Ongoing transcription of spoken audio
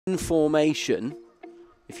Information,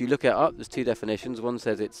 if you look it up, there's two definitions. One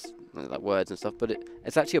says it's like words and stuff, but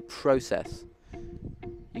it's actually a process.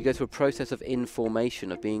 You go through a process of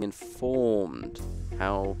information, of being informed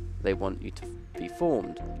how they want you to be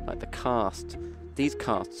formed. Like the cast. These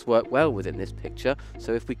casts work well within this picture,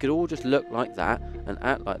 so if we could all just look like that and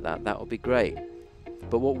act like that, that would be great.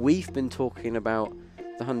 But what we've been talking about,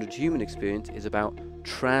 the 100 human experience, is about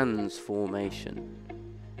transformation.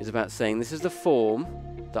 It's about saying, this is the form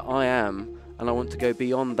that I am, and I want to go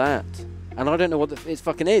beyond that. And I don't know what it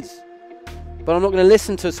fucking is. But I'm not going to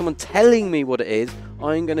listen to someone telling me what it is.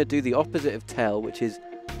 I'm going to do the opposite of tell, which is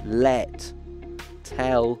let.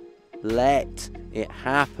 Tell, let it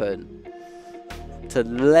happen. To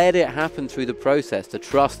let it happen through the process, to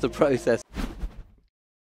trust the process.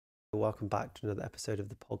 Welcome back to another episode of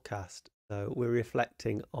the podcast. So we're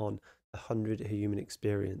reflecting on the 100 human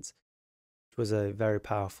experience, which was a very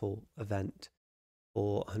powerful event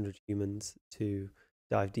for 100 humans to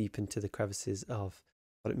dive deep into the crevices of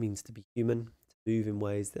what it means to be human, to move in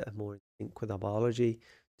ways that are more in sync with our biology,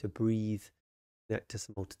 to breathe, connect to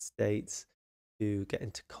some altered states, to get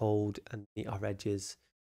into cold and meet our edges,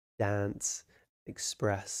 dance,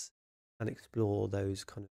 express and explore those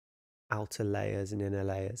kind of outer layers and inner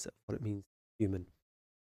layers of what it means to be human.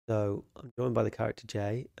 So I'm joined by the character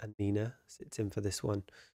J, and Nina sits in for this one,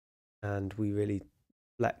 and we really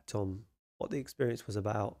reflect on what the experience was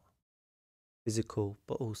about, physical,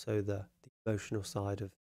 but also the emotional side of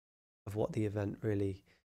what the event really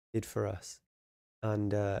did for us.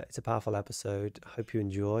 And it's a powerful episode. I hope you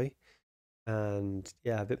enjoy. And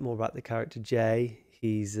yeah, a bit more about the character J.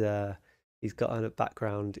 He's got a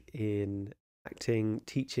background in acting,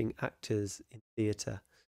 teaching actors in theatre,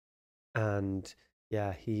 and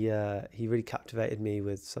yeah, he really captivated me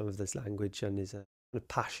with some of this language and his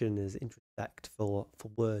passion, his introspect for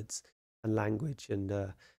words and language, and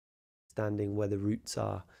understanding where the roots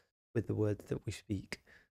are with the words that we speak.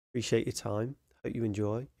 Appreciate your time. Hope you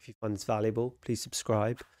enjoy. If you find this valuable, please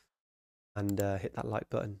subscribe and hit that like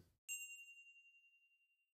button.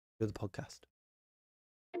 Enjoy the podcast.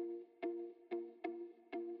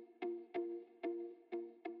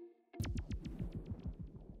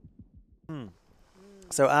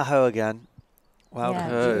 So aho again. Wow. Yeah,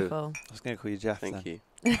 Oh. beautiful. I was going to call you Jeff. Thank then.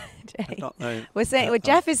 you. I've not known. We're saying, well,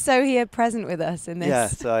 Jeff is so here present with us in this. Yeah,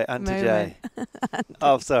 sorry, and to Jay. moment.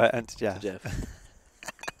 Oh, sorry, and to Jeff. To Jeff.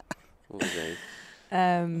 All the J's.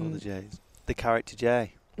 All the J's. The character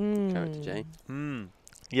J. Character J.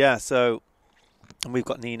 Yeah, so and we've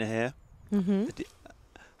got Nina here, Mm-hmm. the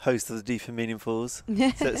host of the Deep and Meaningfuls.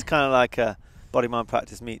 So it's kind of like a body mind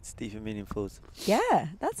practice meets Deep and Meaningfuls. Yeah,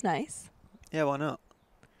 that's nice. Yeah, why not?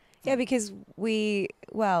 Yeah, because we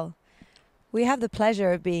have the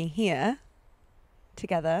pleasure of being here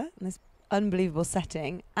together in this unbelievable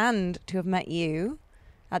setting, and to have met you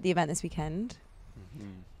at the event this weekend.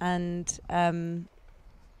 And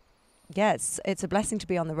yeah, it's a blessing to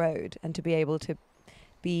be on the road and to be able to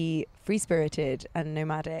be free-spirited and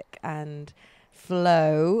nomadic and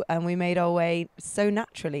flow, and we made our way so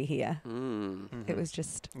naturally here. It was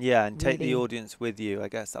just and take the really audience with you. I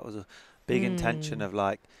guess that was a big intention of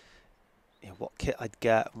like, you know, what kit I'd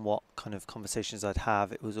get and what kind of conversations I'd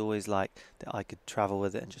have. It was always like that I could travel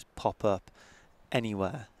with it and just pop up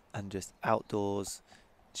anywhere and just outdoors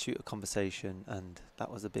shoot a conversation, and that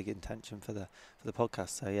was a big intention for the podcast.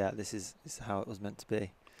 So yeah, this is how it was meant to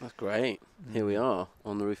be. That's great. Here we are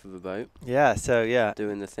on the roof of a boat. Yeah, so yeah,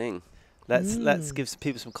 doing the thing. Let's give some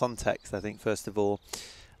people some context. I think first of all,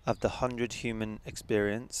 of the 100 human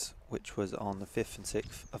experience, which was on the 5th and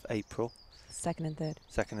 6th of April. 2nd and 3rd.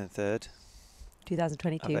 2nd and 3rd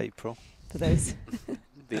 2022. of April. For those.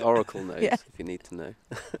 The oracle knows, Yeah. if you need to know.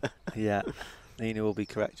 Yeah, Nina will be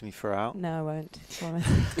correcting me throughout. No, I won't. Promise.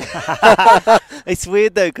 It's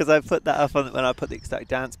weird though, because I put that up on when I put the Ecstatic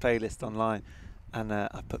Dance playlist online, and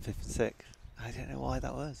I put 5th and 6th. I don't know why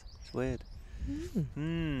that was. It's weird.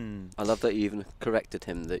 I love that you even corrected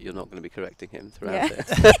him that you're not going to be correcting him throughout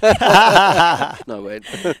Yeah. it. No, wait.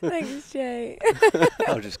 Thanks, Jay.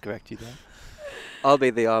 I'll just correct you there. I'll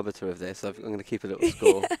be the arbiter of this. I'm going to keep a little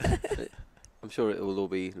score. I'm sure it will all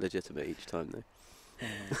be legitimate each time, though.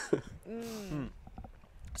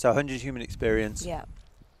 So 100 human experience. Yeah.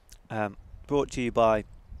 Brought to you by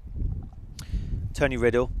Tony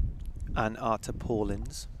Riddle and Arta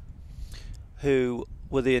Paulins, who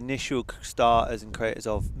were the initial starters and creators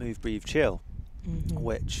of Move, Breathe, Chill,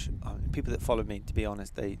 which people that follow me, to be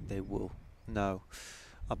honest, they will know.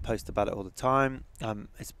 I post about it all the time.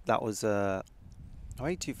 That was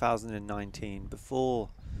early 2019, before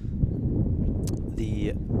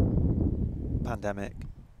the pandemic,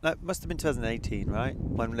 that must have been 2018, right?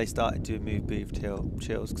 When they started doing Move, Breathe,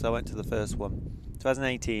 Chills, because I went to the first one.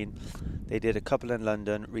 2018, they did a couple in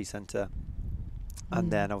London, Recentre,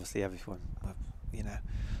 and then obviously everyone,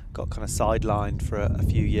 got kind of sidelined for a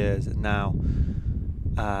few years, and now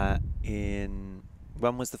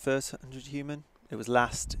when was the first 100 Human? It was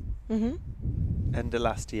end of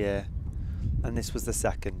last year, and this was the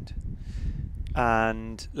second.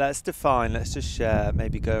 And let's just share,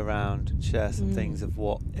 maybe go around and share some things of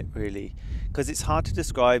what it really, because it's hard to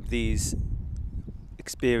describe these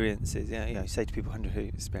experiences. You say to people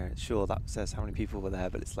 100 experience, sure, that says how many people were there,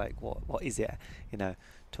 but it's like, what is it?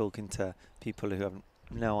 Talking to people who have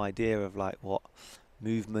no idea of like what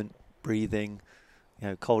movement, breathing,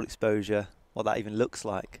 cold exposure, what that even looks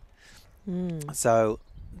like. So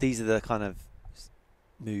these are the kind of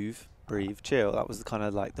move, breathe, chill. That was the kind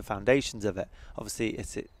of like the foundations of it. Obviously,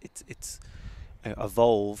 it's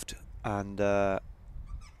evolved, and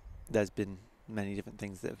there's been many different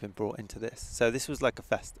things that have been brought into this. So this was like a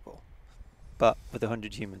festival, but with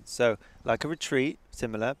 100 humans. So like a retreat,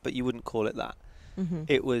 similar, but you wouldn't call it that.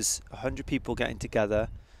 It was 100 people getting together,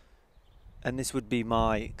 and this would be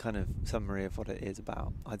my kind of summary of what it is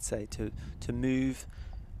about. I'd say to move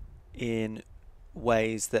in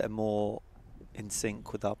ways that are more in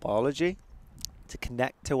sync with our biology, to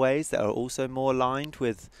connect to ways that are also more aligned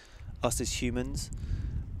with us as humans.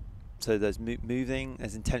 So there's moving,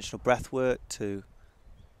 there's intentional breath work to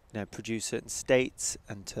produce certain states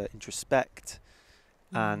and to introspect,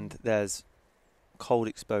 and there's cold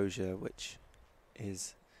exposure, which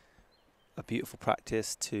is a beautiful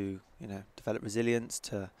practice to develop resilience,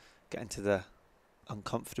 to get into the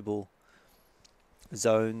uncomfortable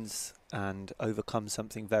zones and overcome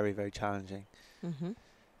something very, very challenging.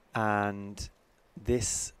 And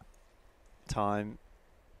this time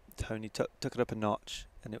Tony took it up a notch,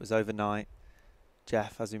 and it was overnight.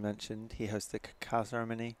 Jeff, as we mentioned, he hosted the cacao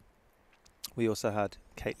ceremony. We also had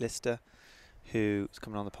Kate Lister, who is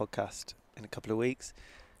coming on the podcast in a couple of weeks.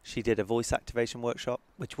 She did a voice activation workshop,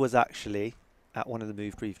 which was actually at one of the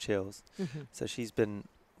Move, Breathe, Chills. So she's been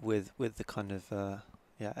with the kind of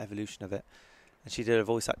evolution of it. And she did a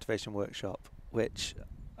voice activation workshop, which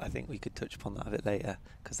I think we could touch upon that a bit later,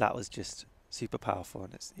 because that was just super powerful,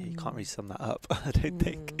 and you can't really sum that up, I don't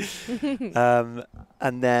think.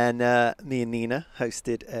 And then me and Nina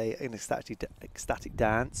hosted an ecstatic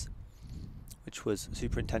dance, which was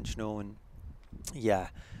super intentional and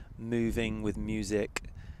moving with music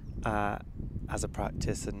as a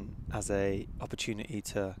practice and as a opportunity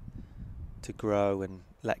to grow and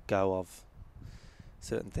let go of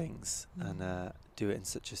certain things and do it in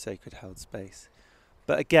such a sacred held space.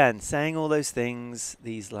 But again, saying all those things,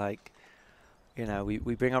 these like,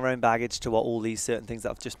 we bring our own baggage to what all these certain things that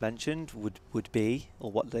I've just mentioned would be,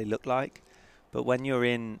 or what they look like. But when you're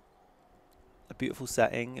in a beautiful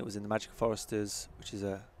setting, it was in the Magical Foresters, which is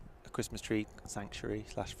a Christmas tree sanctuary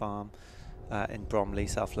 / farm in Bromley,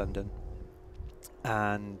 South London.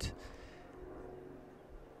 And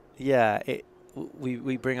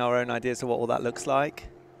we bring our own ideas of what all that looks like.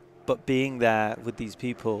 But being there with these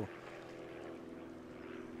people,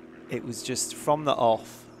 it was just from the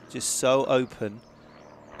off, just so open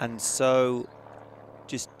and so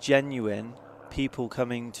just genuine. People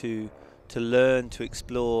coming to learn, to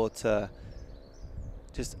explore, to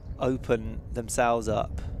just open themselves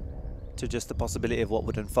up to just the possibility of what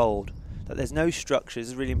would unfold. That there's no structure. This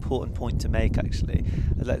is a really important point to make, actually.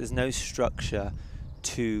 That there's no structure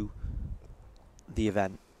to the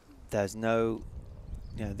event. There's no,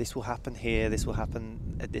 this will happen here, this will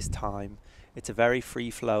happen at this time. It's a very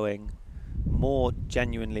free-flowing, more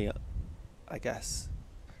genuinely, I guess,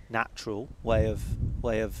 natural way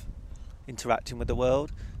of interacting with the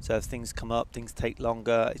world. So if things come up, things take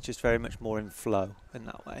longer. It's just very much more in flow in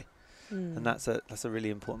that way. And that's a really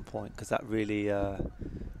important point, because that really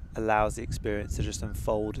allows the experience to just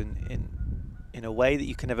unfold in a way that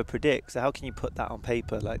you can never predict. So how can you put that on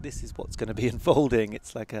paper? Like, this is what's going to be unfolding.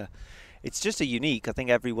 It's just a unique. I think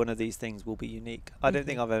every one of these things will be unique. I don't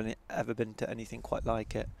think I've ever been to anything quite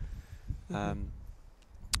like it.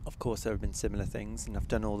 Of course, there have been similar things, and I've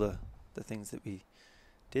done all the things that we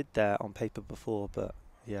did there on paper before. But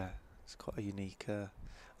it's quite a unique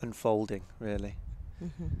unfolding, really.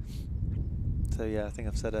 So I think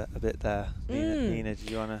I've said a bit there. Nina,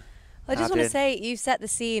 do you want to? I just want to say, you set the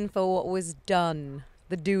scene for what was done,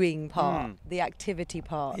 the doing part, the activity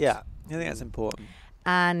part. Yeah, I think that's important.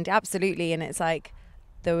 And absolutely, and it's like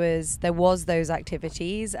there was those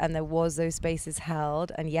activities and there was those spaces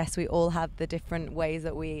held, and yes, we all have the different ways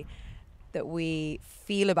that we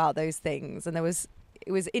feel about those things, and it was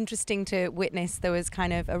interesting to witness. There was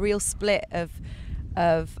kind of a real split of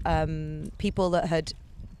of people that had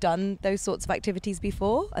done those sorts of activities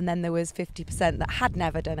before, and then there was 50% that had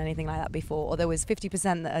never done anything like that before, or there was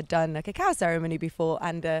 50% that had done a cacao ceremony before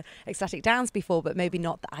and a ecstatic dance before, but maybe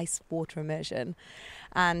not the ice water immersion.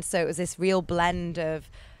 And so it was this real blend of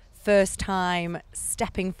first time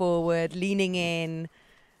stepping forward, leaning in,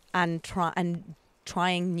 and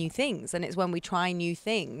trying new things. And it's when we try new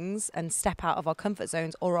things and step out of our comfort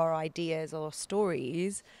zones or our ideas or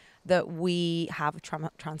stories that we have a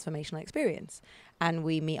transformational experience and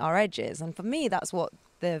we meet our edges. And for me, that's what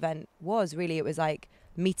the event was, really. It was like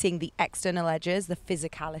meeting the external edges, the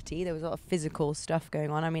physicality. There was a lot of physical stuff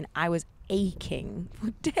going on. I mean, I was aching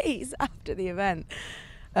for days after the event.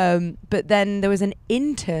 But then there was an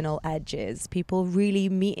internal edges, people really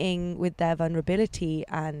meeting with their vulnerability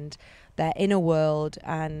and their inner world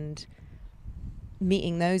and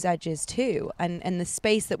meeting those edges too. And the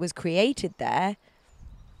space that was created there,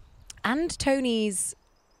 and Tony's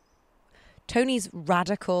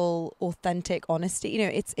radical, authentic honesty. You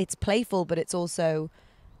know, it's playful, but it's also,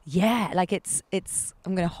 like it's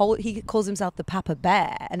I'm gonna hold. He calls himself the Papa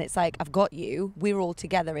Bear, and it's like, I've got you. We're all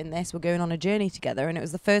together in this. We're going on a journey together. And it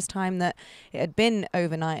was the first time that it had been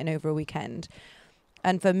overnight and over a weekend.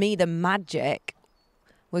 And for me, the magic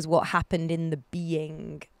was what happened in the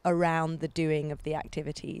being around the doing of the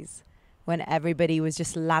activities, when everybody was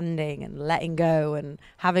just landing and letting go and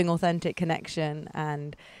having authentic connection,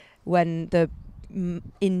 and when the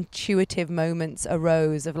intuitive moments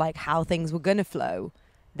arose of like how things were going to flow.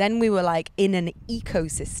 Then we were like in an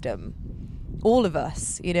ecosystem, all of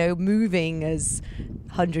us, you know, moving as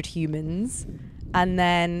 100 humans, and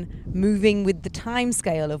then moving with the time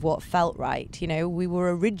scale of what felt right. You know, we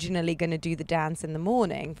were originally going to do the dance in the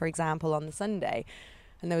morning, for example, on the Sunday.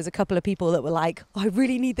 And there was a couple of people that were like, I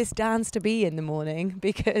really need this dance to be in the morning,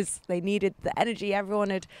 because they needed the energy. Everyone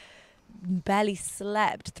had barely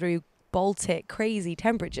slept through Baltic crazy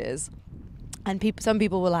temperatures. And some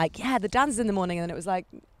people were like, yeah, the dance is in the morning. And then it was like,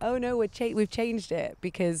 oh no, we've changed it,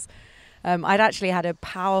 because I'd actually had a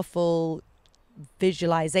powerful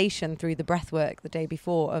visualization through the breath work the day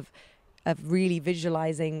before of really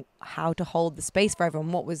visualizing how to hold the space for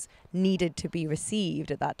everyone, what was needed to be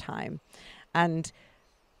received at that time. And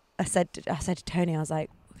I said to Tony, I was like,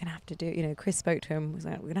 we're going to have to do it. You know, Chris spoke to him, was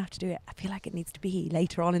like, we're going to have to do it. I feel like it needs to be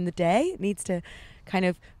later on in the day. It needs to kind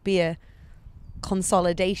of be a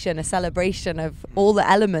consolidation, a celebration of all the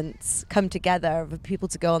elements come together for people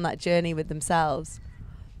to go on that journey with themselves.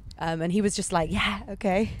 And he was just like, yeah,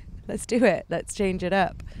 okay, let's do it. Let's change it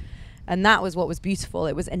up. And that was what was beautiful.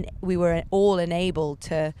 It was, we were all enabled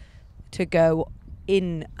to go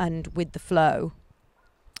in and with the flow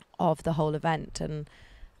of the whole event. And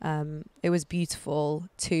it was beautiful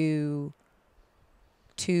to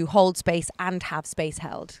hold space and have space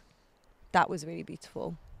held. That was really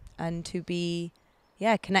beautiful. And to be,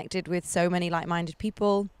 connected with so many like-minded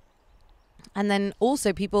people. And then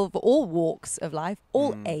also people of all walks of life,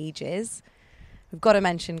 all ages. We've got to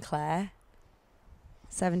mention Claire,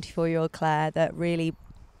 74-year-old Claire, that really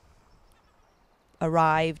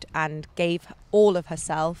arrived and gave all of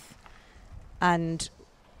herself, and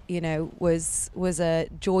you know, was a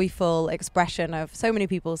joyful expression of so many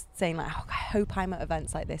people saying like, oh, I hope I'm at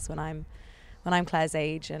events like this when I'm Claire's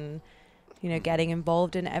age, and you know, getting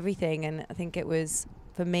involved in everything. And I think it was,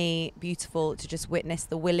 for me, beautiful to just witness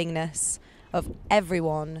the willingness of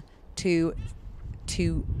everyone to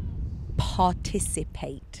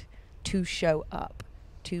participate, to show up,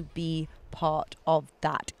 to be part of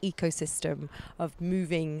that ecosystem of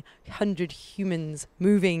moving 100 humans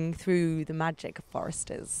moving through the magic of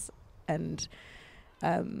foresters. And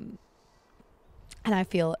I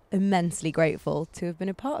feel immensely grateful to have been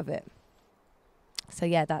a part of it. So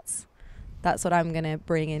yeah, that's what I'm going to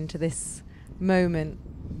bring into this moment.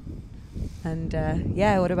 And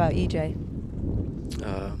what about EJ?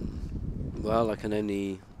 Well, I can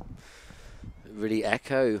only really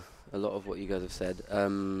echo a lot of what you guys have said.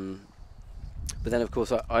 But then, of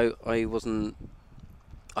course, I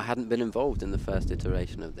hadn't been involved in the first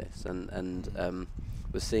iteration of this, and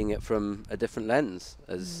was seeing it from a different lens,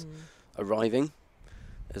 as arriving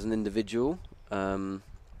as an individual,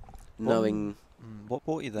 knowing. What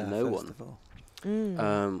brought you there? No first one.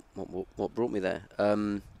 Of all? What brought me there?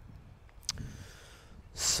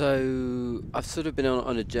 So I've sort of been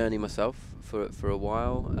on a journey myself for a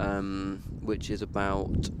while, which is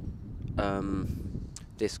about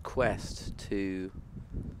this quest to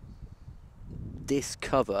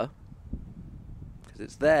discover, because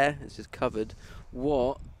it's there, it's just covered,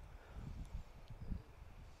 what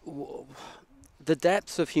the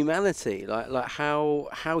depths of humanity, like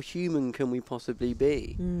how human can we possibly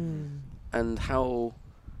be? and how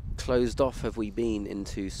closed off have we been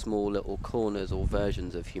into small little corners or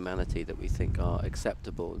versions of humanity that we think are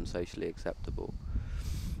acceptable and socially acceptable.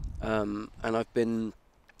 And I've been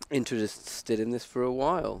interested in this for a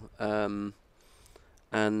while,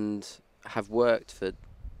 and have worked for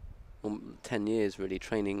 10 years really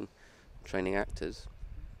training actors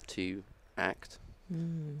to act,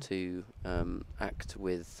 to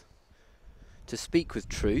speak with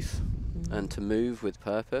truth, and to move with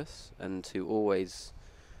purpose, and to always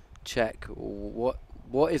check what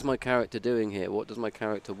is my character doing here, what does my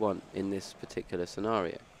character want in this particular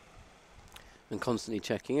scenario, and constantly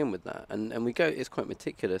checking in with that. And we go, it's quite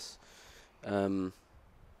meticulous. My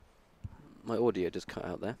audio just cut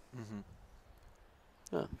out there.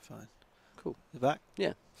 Oh, Fine. cool. You back?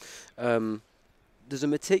 Yeah. There's a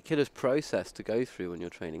meticulous process to go through when you're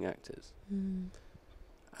training actors.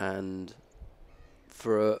 And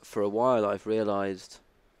for a while I've realised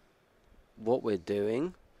what we're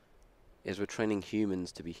doing is we're training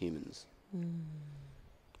humans to be humans.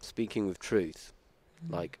 Speaking with truth,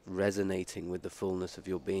 like resonating with the fullness of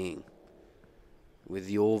your being, with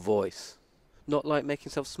your voice. Not like making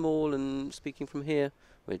yourself small and speaking from here,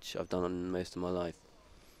 which I've done most of my life.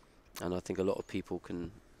 And I think a lot of people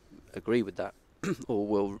can agree with that or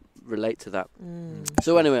will relate to that.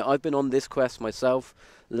 So anyway, I've been on this quest myself,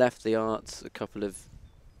 left the arts a couple of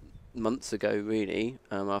months ago really,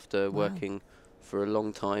 after working for a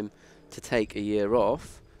long time, to take a year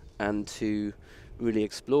off and to really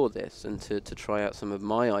explore this and to try out some of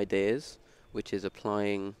my ideas, which is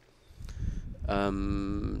applying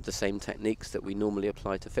the same techniques that we normally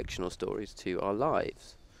apply to fictional stories to our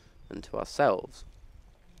lives and to ourselves.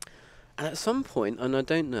 And at some point, and I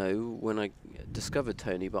don't know when I discovered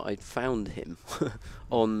Tony, but I found him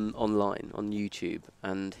online on YouTube,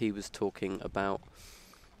 and he was talking about,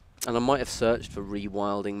 and I might have searched for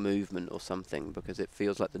rewilding movement or something, because it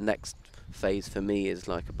feels like the next phase for me is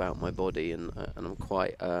like about my body, and I'm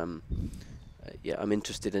quite I'm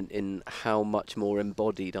interested in how much more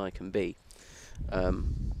embodied I can be,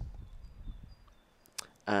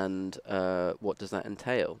 and what does that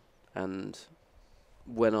entail. And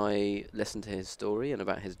when I listened to his story and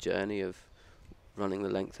about his journey of running the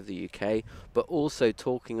length of the UK, but also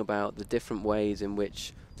talking about the different ways in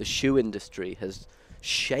which the shoe industry has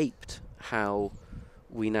shaped how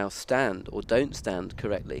we now stand or don't stand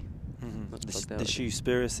correctly. The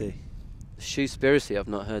shoe-spiracy. The shoe-spiracy, I've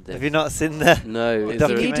not heard this. Have you not seen that? No.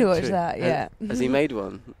 You need to watch that, yeah. Has he made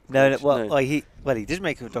one? No, he did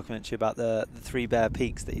make a documentary about the 3 Bear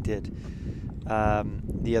Peaks that he did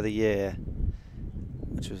the other year,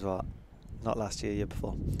 which was not last year, year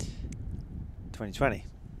before, 2020.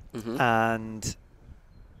 And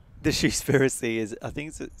the shoe-spiracy is, I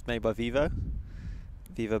think it's made by Vivo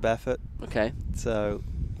Barefoot. Okay. So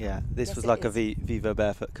yeah, this was like a Vivo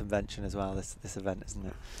Barefoot convention as well, this event, isn't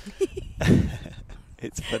it?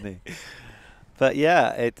 It's funny. But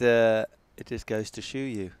yeah, it just goes to shoe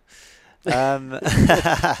you.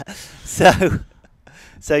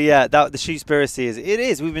 So yeah, the shoe-spiracy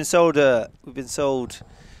is we've been sold a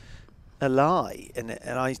lie, and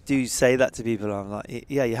I do say that to people. I'm like,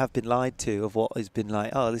 yeah, you have been lied to of what has been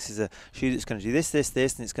like. Oh, this is a shoe that's going to do this,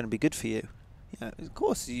 and it's going to be good for you. Yeah, of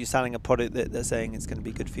course, you're selling a product that they're saying it's going to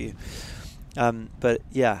be good for you. But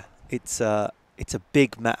yeah, it's a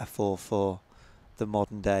big metaphor for the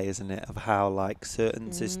modern day, isn't it? Of how like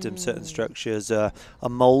certain systems, certain structures are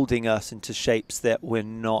molding us into shapes that we're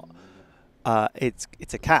not. It's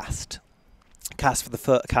a cast for the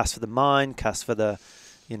foot, cast for the mind, cast for the,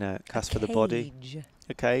 cast for the body.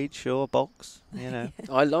 A cage, sure, box,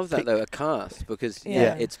 I love that though, a cast, because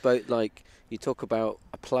it's both like you talk about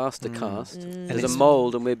a plaster cast. There's a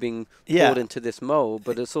mould, and we're being poured into this mould,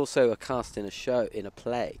 but it's also a cast in a show, in a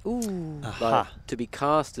play. Ooh. Like, to be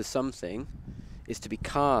cast as something is to be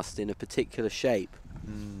cast in a particular shape,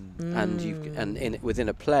 and within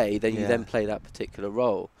a play, then you then play that particular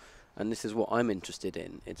role. And this is what I'm interested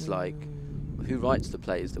in. It's like, who writes the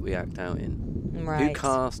plays that we act out in? Right. Who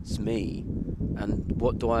casts me? And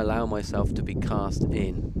what do I allow myself to be cast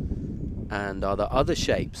in? And are there other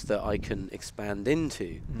shapes that I can expand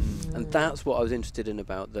into? And that's what I was interested in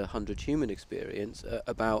about the 100 Human experience,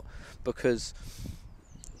 because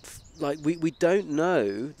like we don't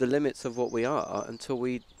know the limits of what we are until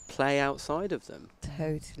we play outside of them.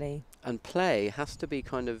 Totally. And play has to be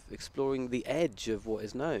kind of exploring the edge of what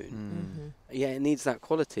is known. Mm-hmm. Yeah, it needs that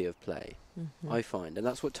quality of play, Mm-hmm. I find. And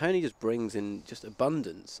that's what Tony just brings in, just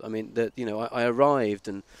abundance. I mean, I arrived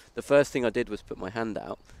and the first thing I did was put my hand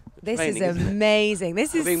out. This Raining, is isn't it? amazing.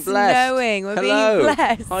 This We're is being blessed. snowing. We're Hello. being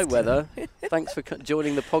blessed. Hi, weather. Thanks for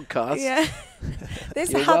joining the podcast. Yeah.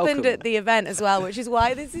 This You're happened welcome. at the event as well, which is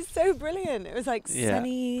why this is so brilliant. It was like Yeah.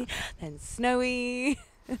 sunny, then snowy.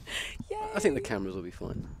 Yay. I think the cameras will be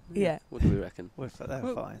fine. Yeah. What do we reckon? They're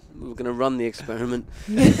Well, fine. We're going to run the experiment.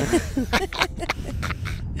 See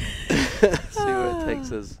where it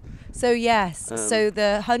takes us. So yes, so Um,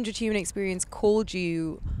 the 100 Human Experience called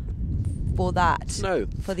you for that, No.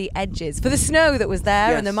 for the edges, for the snow that was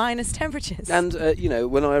there and the Yes. minus temperatures. And,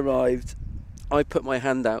 when I arrived, I put my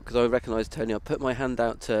hand out, because I recognised Tony, I put my hand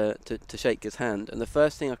out to shake his hand, and the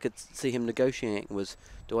first thing I could see him negotiating was,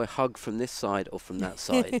 do I hug from this side or from that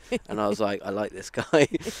side? And I was like, I like this guy.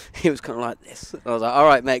 He was kind of like this. And I was like, all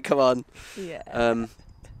right, mate, come on. Yeah. And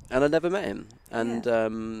I never met him. And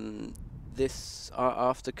this,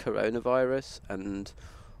 after coronavirus and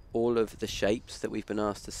all of the shapes that we've been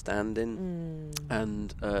asked to stand in,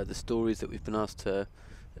 and the stories that we've been asked to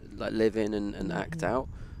live in and act out,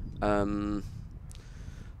 I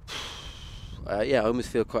almost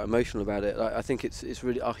feel quite emotional about it. I think it's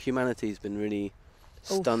really, our humanity's been really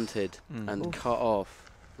stunted and cut off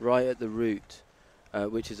right at the root,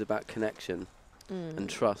 which is about connection and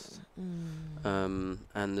trust. And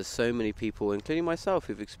there's so many people, including myself,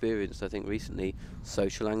 who've experienced, I think recently,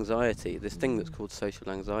 social anxiety, this thing that's called social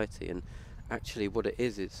anxiety. And actually what it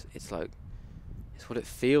is it's what it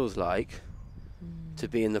feels like to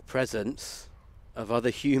be in the presence of other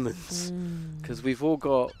humans, because we've all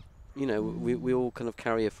got, we all kind of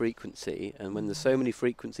carry a frequency, and when there's so many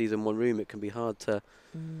frequencies in one room, it can be hard to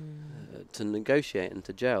negotiate and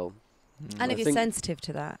to gel. And I if you're think- sensitive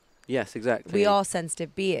to that, Yes, exactly. we are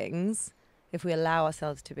sensitive beings if we allow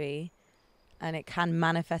ourselves to be, and it can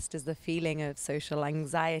manifest as the feeling of social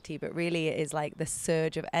anxiety, but really it is like the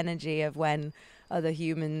surge of energy of when other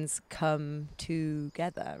humans come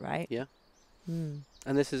together, right? Yeah.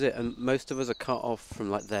 And this is it, and most of us are cut off from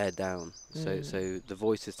like there down. So the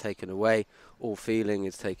voice is taken away, all feeling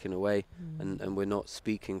is taken away, and we're not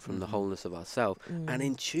speaking from the wholeness of ourselves and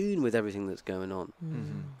in tune with everything that's going on.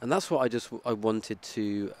 And that's what I wanted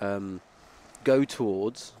to go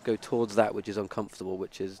towards that which is uncomfortable,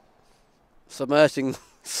 which is submerging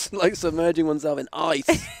oneself in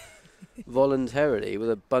ice voluntarily with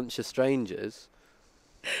a bunch of strangers.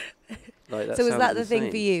 So was that the thing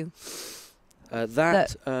for you? I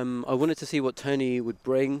wanted to see what Tony would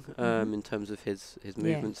bring in terms of his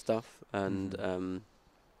movement stuff, and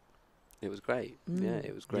it was great. Yeah,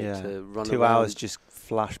 it was great to run 2 around. hours just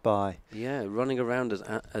flash by. Yeah, running around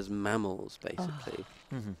as mammals, basically,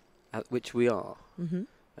 which we are.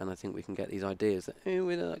 And I think we can get these ideas that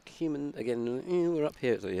we're like human again. We're up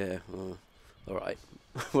here. So yeah, all right,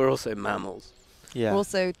 we're also mammals. Yeah.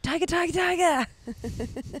 Also, tiger.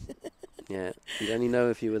 Yeah, you'd only know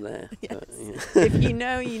if you were there. Yes. But, yeah. If you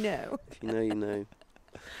know, you know. If you know, you know.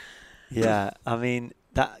 Yeah, I mean,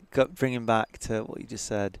 bringing back to what you just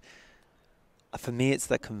said, for me it's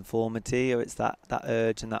the conformity, or it's that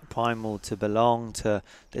urge and that primal to belong to.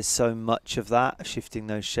 There's so much of that, shifting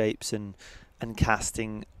those shapes and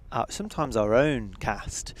casting out sometimes our own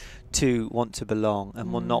cast to want to belong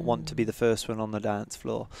and will not want to be the first one on the dance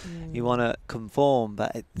floor. You want to conform,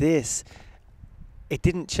 but it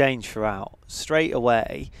didn't change throughout. Straight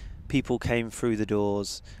away, people came through the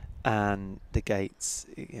doors and the gates.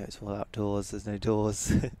 It's all outdoors. There's no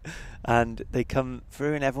doors, and they come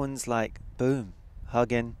through, and everyone's like, boom,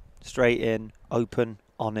 hugging, straight in, open,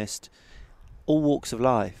 honest, all walks of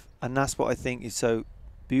life. And that's what I think is so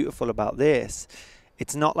beautiful about this.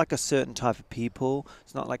 It's not like a certain type of people.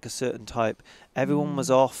 It's not like a certain type. Everyone was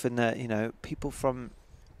off in the, people from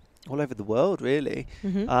all over the world, really,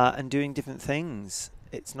 and doing different things.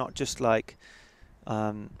 It's not just like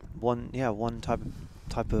one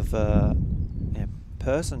type of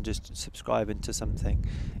person just subscribing to something.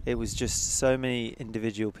 It was just so many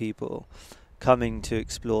individual people coming to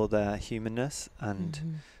explore their humanness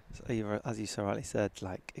and, as you so rightly said,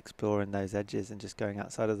 like exploring those edges and just going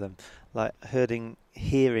outside of them. Like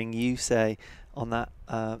hearing you say on that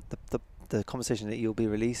the conversation that you'll be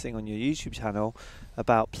releasing on your YouTube channel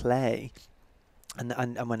about play, and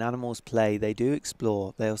when animals play, they do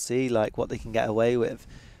explore. They'll see like what they can get away with,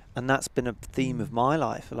 and that's been a theme of my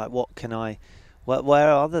life. Like, where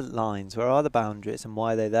are the lines? Where are the boundaries, and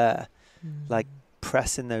why are they there? Like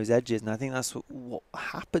pressing those edges. And I think that's what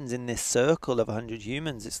happens in this circle of 100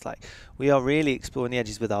 humans. It's like we are really exploring the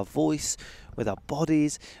edges with our voice, with our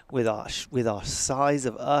bodies, with our size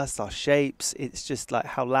of us, our shapes. It's just like,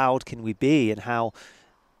 how loud can we be, and how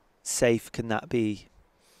safe can that be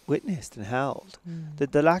witnessed and held?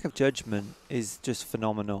 The lack of judgment is just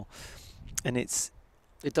phenomenal, and it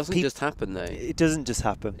doesn't just happen though. It doesn't just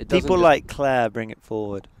happen. It doesn't People like Claire bring it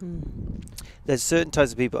forward. There's certain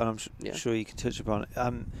types of people, and I'm sure you can touch upon it.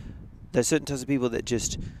 There's certain types of people that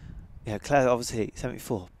just, Claire obviously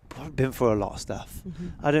 74, probably been through a lot of stuff.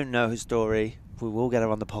 I don't know her story. We will get her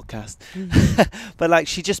on the podcast. But like,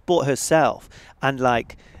 she just bought herself, and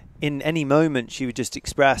like in any moment she would just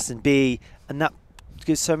express and be, and that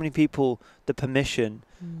gives so many people the permission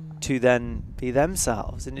to then be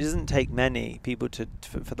themselves. And it doesn't take many people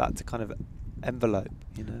for that to kind of envelope,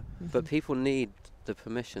 But people need the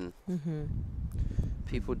permission.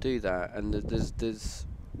 People do that, and there's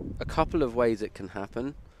a couple of ways it can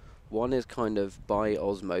happen. One is kind of by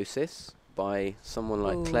osmosis, by someone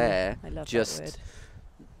like Claire, I love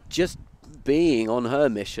just being on her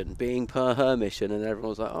mission, being per her mission, and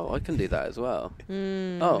everyone's like, oh, I can do that as well.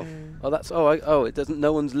 It doesn't.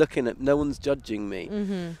 No one's looking at. No one's judging me.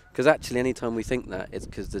 Because actually, anytime we think that, it's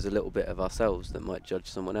because there's a little bit of ourselves that might judge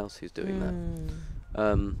someone else who's doing that.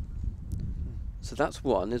 So that's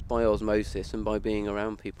one, is by osmosis and by being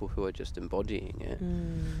around people who are just embodying it.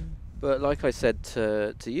 But like I said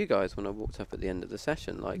to you guys when I walked up at the end of the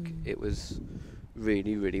session, like it was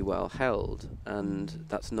really, really well held, and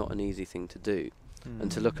that's not an easy thing to do.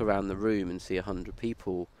 And to look around the room and see 100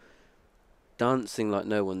 people dancing like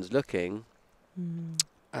no one's looking,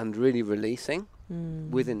 and really releasing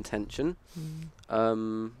with intention,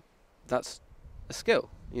 that's a skill.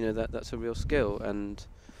 That's a real skill, and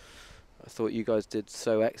I thought you guys did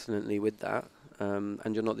so excellently with that.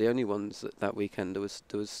 And you're not the only ones that weekend. There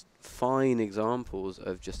was fine examples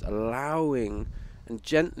of just allowing and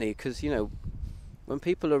gently, because when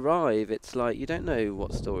people arrive, it's like you don't know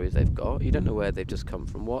what stories they've got, you don't know where they've just come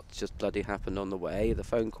from, what's just bloody happened on the way, the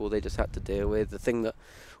phone call they just had to deal with, the thing that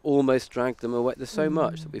almost dragged them away. There's so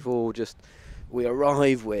much that we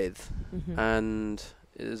arrive with, and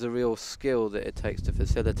there's a real skill that it takes to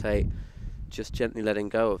facilitate just gently letting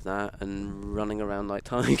go of that and running around like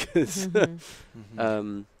tigers.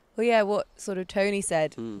 What sort of Tony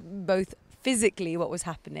said, both physically what was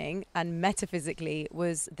happening and metaphysically,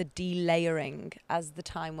 was the delayering as the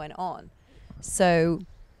time went on. So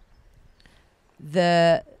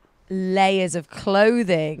the layers of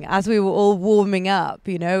clothing as we were all warming up,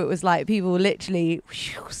 it was like people literally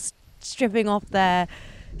stripping off their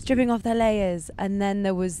layers, and then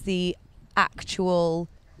there was the actual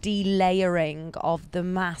delayering of the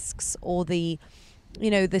masks, or the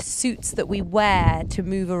suits that we wear to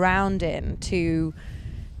move around in, to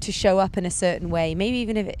show up in a certain way, maybe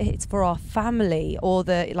even if it's for our family, or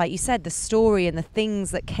like you said, the story and the things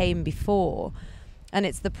that came before. And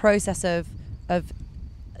it's the process of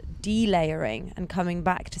delayering and coming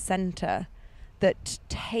back to center that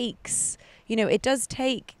takes,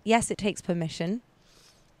 it takes permission.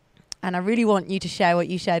 And I really want you to share what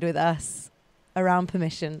you shared with us around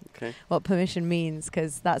permission, what permission means,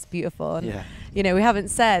 because that's beautiful. And we haven't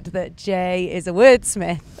said that Jay is a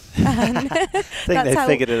wordsmith. I think they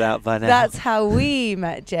figured it out by now. That's how we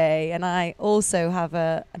met Jay, and I also have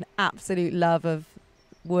an absolute love of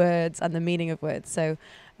words and the meaning of words. So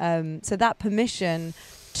that permission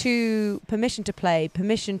to play,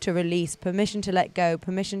 permission to release, permission to let go,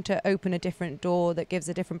 permission to open a different door that gives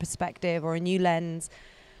a different perspective or a new lens,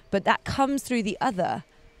 but that comes through the other.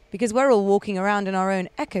 Because we're all walking around in our own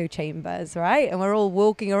echo chambers, right? And we're all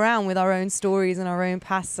walking around with our own stories and our own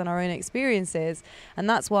pasts and our own experiences. And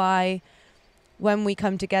that's why when we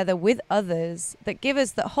come together with others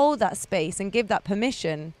that hold that space and give that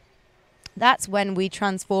permission, that's when we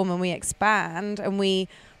transform and we expand and we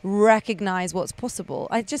recognize what's possible.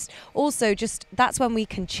 That's when we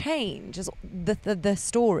can change the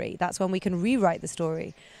story. That's when we can rewrite the story.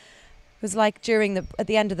 It was like at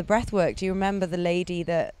the end of the breath work, do you remember the lady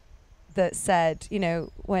that said,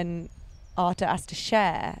 when Arta asked to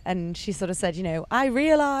share, and she sort of said, I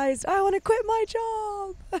realised I want to quit my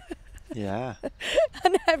job. Yeah.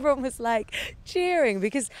 And everyone was like cheering,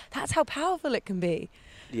 because that's how powerful it can be.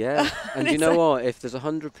 Yeah. And you know what? If there's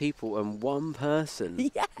 100 people and one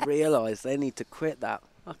person realise they need to quit that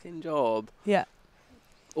fucking job. Yeah.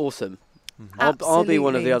 Awesome. I'll be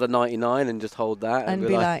one of the other 99 and just hold that and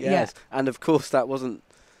be like, yes. Yeah. And of course that wasn't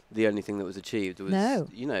the only thing that was achieved. There was,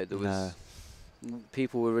 there was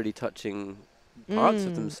people were really touching parts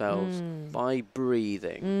of themselves by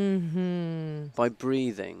breathing. By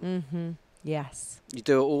breathing. Yes. You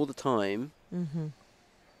do it all the time Mm-hmm.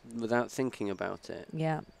 without thinking about it.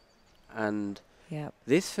 Yeah. And Yeah.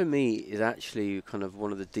 this for me is actually kind of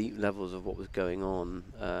one of the deep levels of what was going on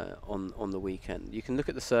the weekend. You can look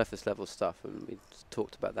at the surface level stuff, and we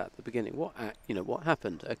talked about that at the beginning. What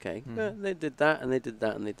happened? Okay, they did that, and they did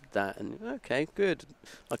that, and they did that, and okay, good.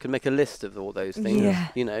 I can make a list of all those things. Yeah.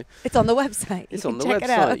 You know, It's on the website. it's You on the can check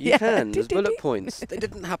it website. out. You can. There's bullet points. They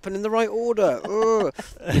didn't happen in the right order.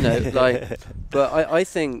 You know, like. But I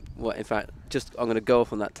think, in fact, I'm going to go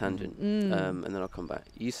off on that tangent, and then I'll come back.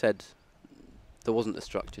 You said there wasn't a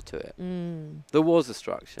structure to it. There was a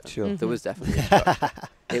structure. Sure. Mm-hmm. There was definitely a structure.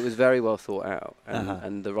 It was very well thought out,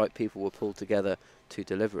 and the right people were pulled together to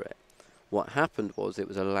deliver it. What happened was it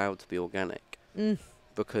was allowed to be organic,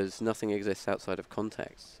 because nothing exists outside of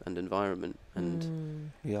context and environment,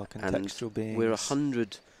 and we are contextual beings. we're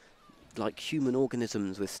 100 like human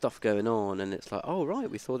organisms with stuff going on, and it's like, oh right,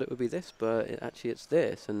 we thought it would be this, but it's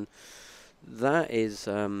this, and that is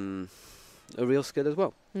a real skill as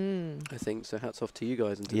well. I think so. Hats off to you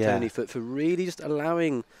guys and to Tony for really just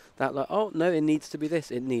allowing that, like, oh no, it needs to be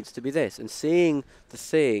this, it needs to be this, and seeing the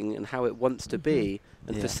thing and how it wants to be,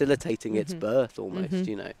 and facilitating its birth almost,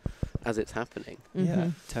 you know, as it's happening.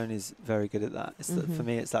 Yeah, Tony's very good at that. It's for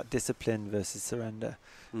me, it's that discipline versus surrender,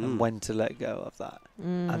 and when to let go of that.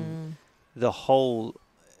 And the whole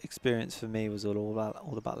experience for me was all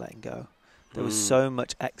about letting go. There was so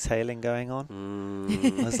much exhaling going on.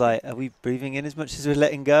 I was like, are we breathing in as much as we're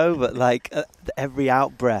letting go? But like every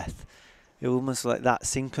out breath, it almost like that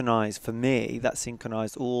synchronized for me. That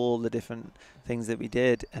synchronized all the different things that we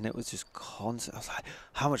did, and it was just constant. I was like,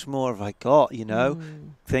 how much more have I got? You know,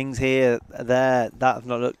 things here, there that I've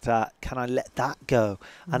not looked at. Can I let that go?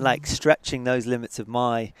 And like stretching those limits of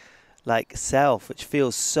my like self, which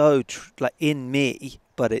feels so like in me,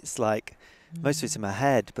 but it's like. Most of it's in my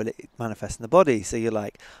head, but it manifests in the body. So you're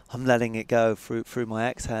like, I'm letting it go through my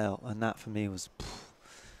exhale, and that for me was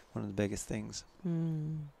one of the biggest things.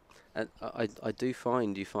 And I do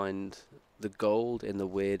find you find the gold in the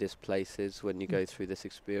weirdest places when you go through this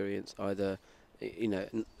experience. Either, you know,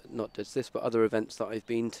 not just this, but other events that I've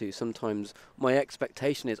been to. Sometimes my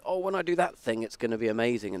expectation is, oh, when I do that thing, it's going to be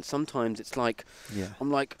amazing, and sometimes it's like,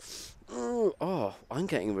 I'm like. Oh, I'm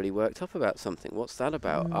getting really worked up about something. What's that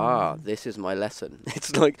about? This is my lesson.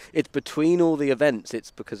 It's like, it's between all the events.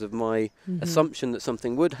 It's because of my assumption that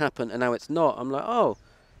something would happen, and now it's not. I'm like, oh,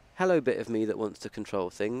 hello, bit of me that wants to control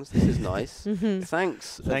things. This is nice.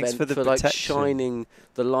 Thanks event, for like shining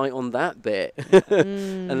the light on that bit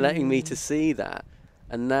and letting me to see that.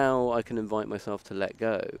 And now I can invite myself to let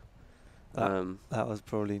go. That was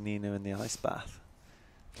probably Nina in the ice bath.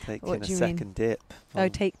 What Taking do a you second mean? dip. Oh,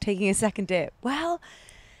 taking a second dip. Well,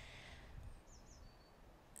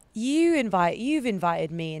 you've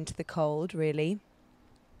invited me into the cold, really.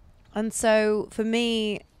 And so for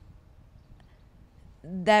me,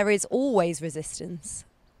 there is always resistance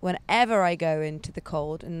whenever I go into the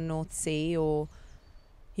cold in the North Sea, or,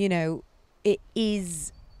 you know, it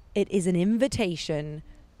is an invitation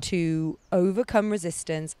to overcome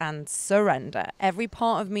resistance and surrender. Every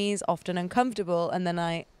part of me is often uncomfortable, and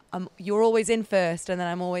then you're always in first, and then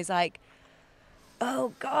I'm always like,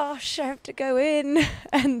 oh gosh, I have to go in.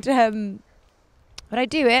 And but I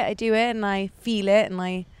do it, and I feel it, and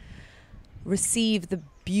I receive the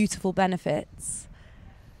beautiful benefits.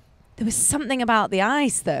 There was something about the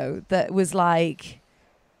ice, though, that was like,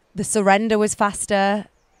 the surrender was faster.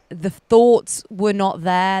 The thoughts were not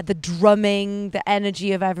there. The drumming, the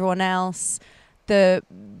energy of everyone else, the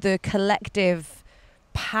collective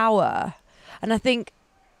power. And I think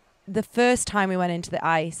the first time we went into the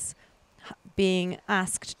ice, being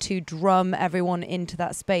asked to drum everyone into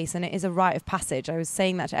that space, and it is a rite of passage. I was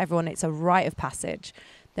saying that to everyone. It's a rite of passage.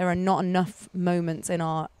 There are not enough moments in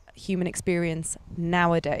our human experience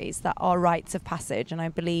nowadays that are rites of passage, and I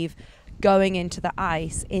believe going into the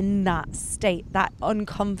ice in that state, that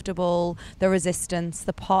uncomfortable, the resistance,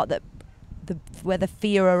 the part that where the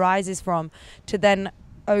fear arises from, to then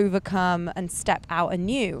overcome and step out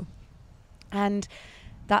anew. And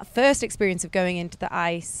that first experience of going into the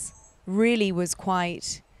ice really was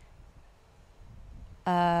quite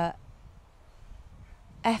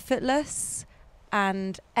effortless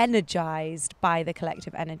and energized by the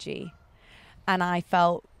collective energy. And I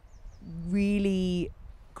felt really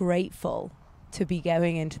grateful to be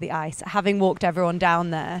going into the ice, having walked everyone down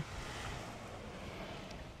there.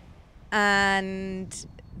 And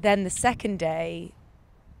then the second day,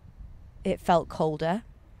 it felt colder.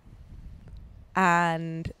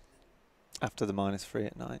 And after the -3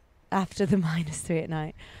 at night. After the -3 at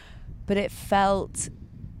night. But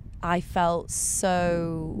I felt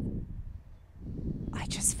so I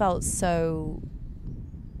just felt so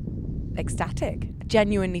ecstatic. I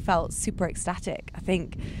genuinely felt super ecstatic. I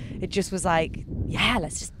think it just was like, yeah,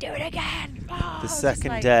 let's just do it again. Oh, The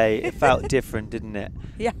second day, it felt different, didn't it?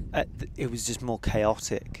 Yeah. It was just more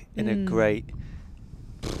chaotic in a great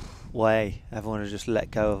way. Everyone had just let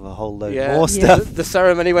go of a whole load more stuff. The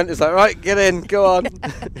ceremony went, it's like, right, get in, go on.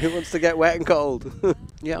 Who wants to get wet and cold?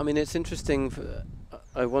 Yeah, I mean, it's interesting.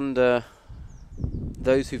 I wonder,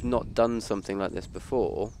 those who've not done something like this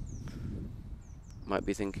before might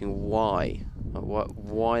be thinking, why?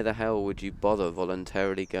 Why the hell would you bother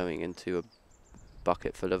voluntarily going into a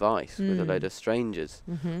bucket full of ice with a load of strangers?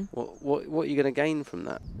 What are you going to gain from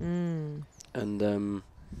that? And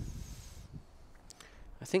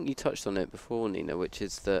I think you touched on it before, Nina, which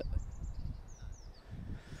is that,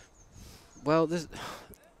 well,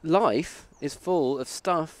 life is full of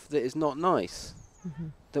stuff that is not nice,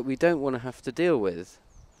 that we don't want to have to deal with,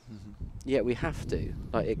 yet we have to.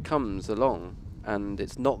 Like, it comes along, and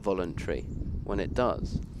it's not voluntary when it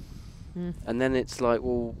does. And then it's like,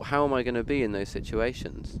 well, how am I going to be in those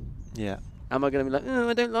situations? Yeah. Am I going to be like, oh,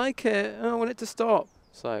 I don't like it, oh, I want it to stop?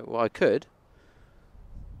 So, well, I could.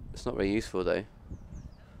 It's not very useful, though.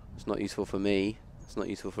 It's not useful for me. It's not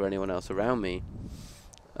useful for anyone else around me.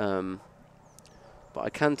 But I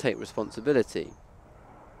can take responsibility.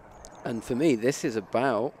 And for me, this is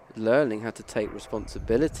about learning how to take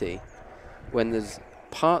responsibility when there's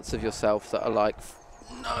parts of yourself that are like,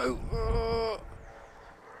 no.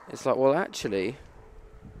 It's like, well, actually,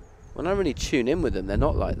 when I really tune in with them, they're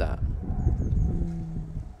not like that.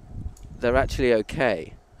 They're actually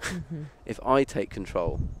okay if I take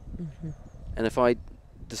control. And if I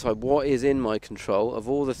decide what is in my control of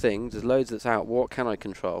all the things, there's loads that's out, what can I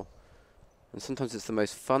control? And sometimes it's the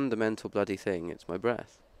most fundamental bloody thing, it's my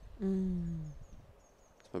breath.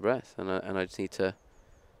 It's my breath, and I just need to,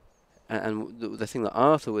 and the thing that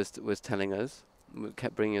Arthur was telling us,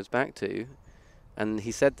 kept bringing us back to, and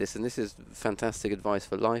he said this, and this is fantastic advice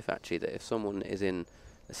for life actually, that if someone is in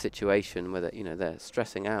a situation where they're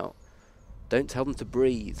stressing out, don't tell them to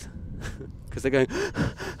breathe, because they're going,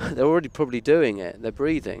 they're already probably doing it, they're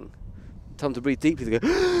breathing. Tell them to breathe deeply, they go,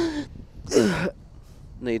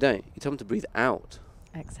 no you don't, you tell them to breathe out.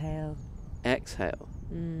 Exhale. Exhale.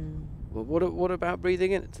 Well, what about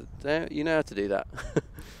breathing in? You know how to do that.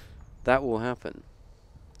 That will happen.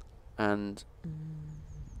 And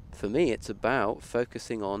for me, it's about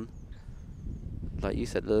focusing on, like you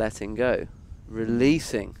said, letting go,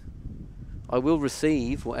 releasing. I will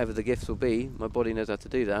receive whatever the gifts will be. My body knows how to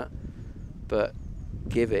do that. But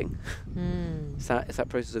giving. It's that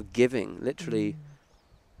process of giving. Literally,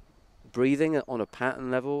 breathing on a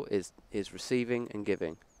pattern level is receiving and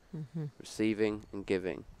giving. Receiving and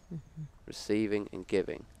giving. Receiving and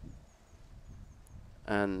giving.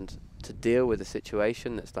 And to deal with a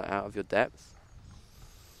situation that's like out of your depth,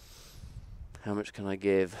 how much can I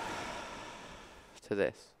give to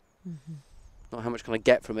this? Not how much can I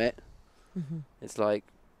get from it. It's like,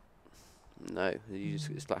 no,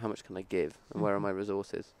 it's like how much can I give, and where are my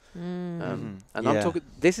resources? And I'm talking,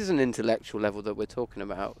 this is an intellectual level that we're talking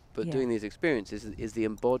about, but doing these experiences is the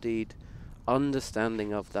embodied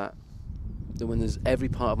understanding of that when there's every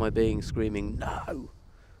part of my being screaming no,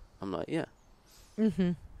 I'm like, yeah,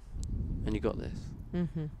 and you got this.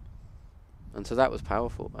 And so that was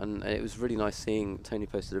powerful, and it was really nice seeing Tony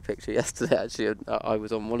posted a picture yesterday actually. I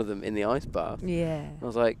was on one of them in the ice bath. I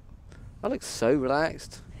was like, I look so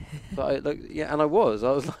relaxed. But and I was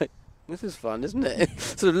like, this is fun, isn't it?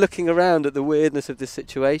 Sort of looking around at the weirdness of this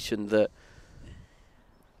situation, that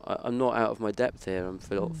I'm not out of my depth here, I'm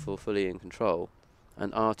fully in control.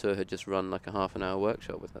 And Arthur had just run like a half an hour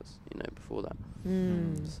workshop with us, before that.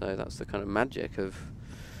 So that's the kind of magic of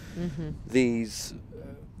these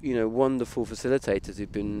wonderful facilitators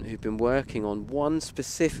who've been working on one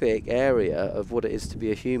specific area of what it is to be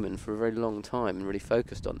a human for a very long time and really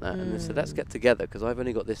focused on that. And they said, let's get together, because I've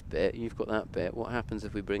only got this bit, you've got that bit. What happens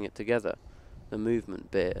if we bring it together? The movement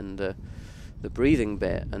bit and the breathing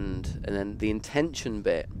bit and then the intention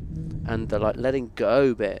bit and the letting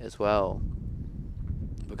go bit as well.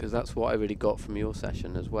 Because that's what I really got from your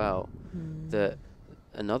session as well. That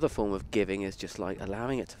another form of giving is just like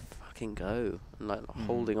allowing it to fucking go and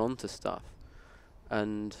holding on to stuff.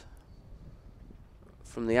 And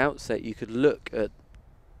from the outset you could look at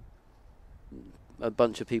a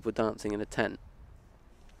bunch of people dancing in a tent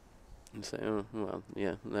and say, oh well,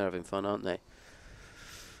 yeah, they're having fun, aren't they?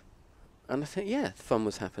 And I think, yeah, fun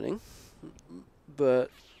was happening,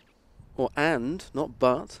 and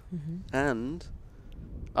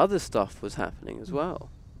other stuff was happening as well.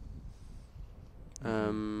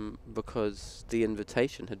 because the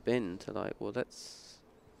invitation had been to like, well, let's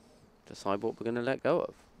decide what we're going to let go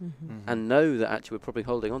of. And know that actually we're probably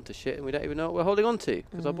holding on to shit and we don't even know what we're holding on to,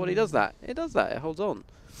 because our body does that. It does that. It holds on.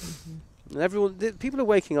 And people are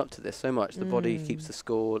waking up to this so much. The body keeps the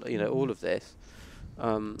score, you know, all of this.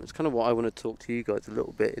 It's kind of what I want to talk to you guys a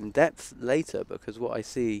little bit in depth later, because what I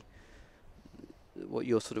see, what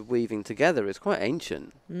you're sort of weaving together is quite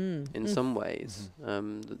ancient in some ways.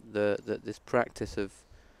 This practice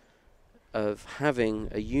of having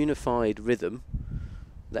a unified rhythm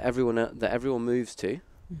that everyone moves to.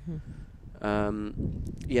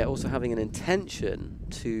 Also having an intention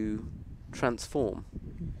to transform.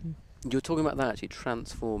 You're talking about that, actually,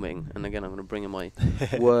 transforming. And again, I'm going to bring in my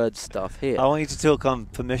word stuff here. I want you to talk on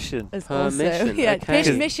permission. Permission. Yeah, okay.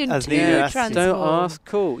 permission to transform. Don't ask.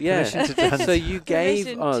 Cool. Yeah. So you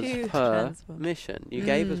gave us permission. You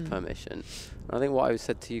gave us permission. And I think what I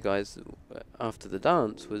said to you guys after the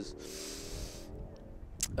dance was,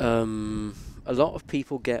 a lot of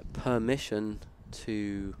people get permission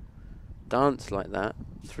to dance like that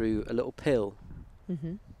through a little pill,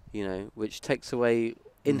 you know, which takes away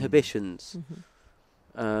inhibitions.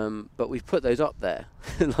 But we've put those up there.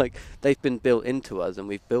 Like, they've been built into us and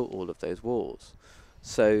we've built all of those walls.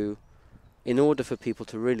 So in order for people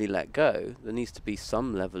to really let go, there needs to be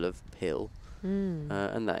some level of pill,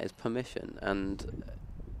 and that is permission. And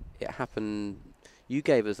it happened, you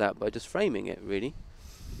gave us that by just framing it, really.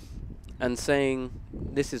 And saying,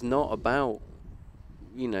 this is not about,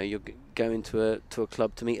 you know, you're going to a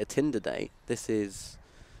club to meet a Tinder date. This is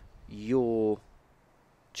your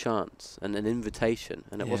chance and an invitation.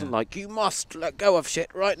 And it wasn't like, you must let go of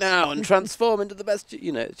shit right now and transform into the best.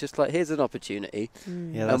 You know, it's just like, here's an opportunity.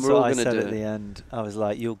 Yeah, that's what I said at the end. I was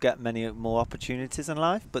like, you'll get many more opportunities in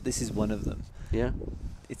life, but this is one of them. Yeah.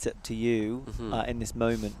 It's up to you in this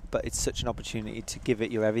moment, but it's such an opportunity to give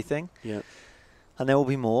it your everything. Yeah. And there will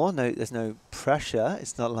be more. No, there's no pressure.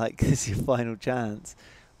 It's not like this is your final chance,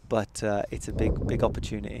 but it's a big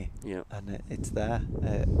opportunity. Yeah, and it's there.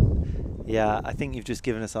 I think you've just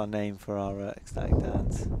given us our name for our ecstatic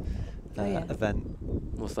dance event.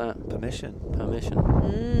 What's that? Permission.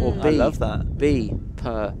 Or B. I love that. B,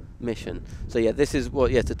 permission. So yeah, this is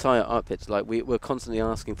what. Yeah, to tie it up, it's like we're constantly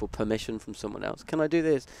asking for permission from someone else. Can I do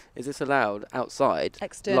this? Is this allowed outside?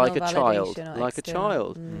 External like a child. Like a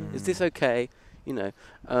child. Is this okay? You know,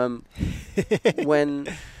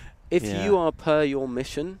 if you are per your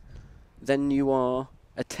mission, then you are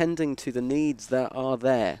attending to the needs that are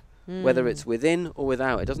there, whether it's within or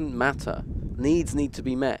without. It doesn't matter. Needs need to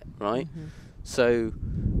be met, right? So,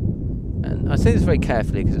 and I say this very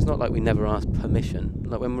carefully because it's not like we never ask permission.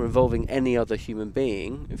 Like when we're involving any other human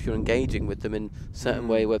being, if you're engaging with them in a certain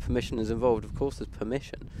way where permission is involved, of course there's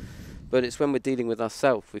permission. But it's when we're dealing with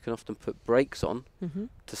ourselves, we can often put brakes on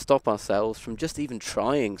to stop ourselves from just even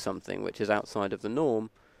trying something which is outside of the norm,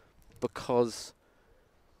 because,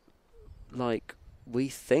 like, we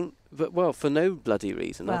think, but well, for no bloody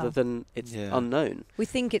reason other than it's unknown. We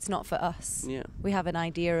think it's not for us. Yeah. We have an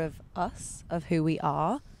idea of us, of who we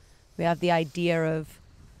are. We have the idea of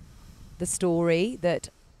the story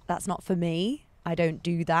that's not for me. I don't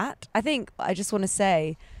do that. I think I just want to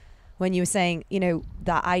say, when you were saying, you know,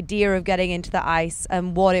 that idea of getting into the ice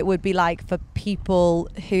and what it would be like for people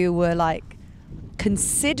who were like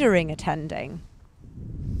considering attending,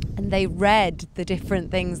 and they read the different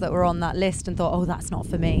things that were on that list and thought, oh, that's not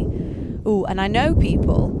for me. Oh, and I know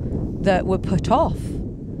people that were put off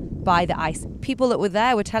by the ice. People that were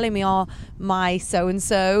there were telling me, oh, my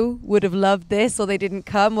so-and-so would have loved this, or they didn't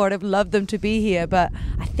come, or I'd have loved them to be here, but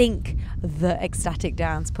I think the ecstatic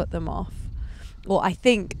dance put them off. Or I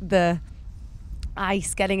think the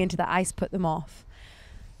ice, getting into the ice, put them off.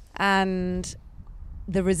 And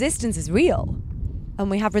the resistance is real. And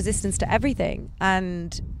we have resistance to everything.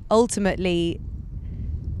 And ultimately,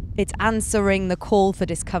 it's answering the call for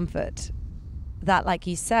discomfort. That, like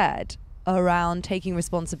you said, around taking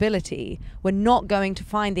responsibility. We're not going to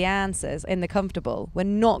find the answers in the comfortable. We're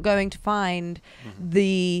not going to find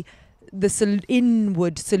the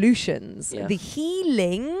inward solutions. The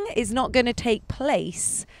healing is not going to take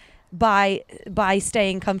place by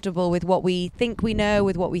staying comfortable with what we think we know,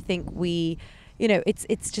 with what we think we, you know,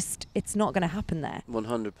 it's not going to happen there.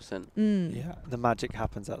 100%. Yeah, the magic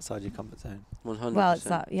happens outside your comfort zone. 100%. Well,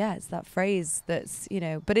 it's that phrase that's, you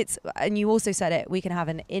know, but it's, and you also said it, we can have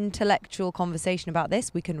an intellectual conversation about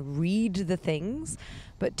this, we can read the things,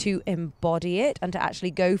 but to embody it and to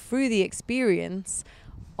actually go through the experience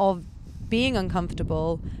of being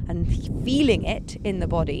uncomfortable and feeling it in the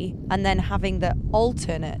body, and then having the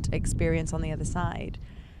alternate experience on the other side,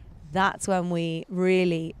 that's when we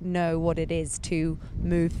really know what it is to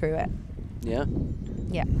move through it. Yeah.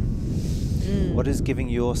 Yeah. What does giving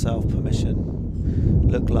yourself permission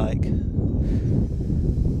look like?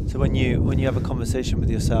 So when you have a conversation with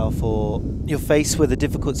yourself, or you're faced with a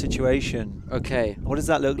difficult situation, Okay. what does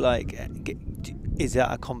that look like? Is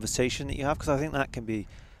that a conversation that you have? Because I think that can be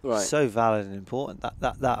so valid and important.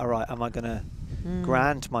 That all right, am I going to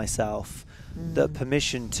grant myself the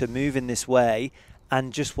permission to move in this way,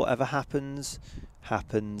 and just whatever happens,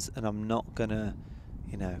 and I'm not going to,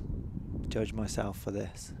 judge myself for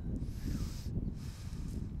this?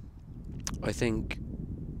 I think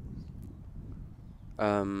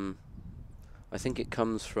it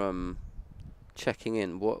comes from checking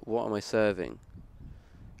in. What am I serving?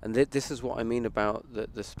 And this is what I mean about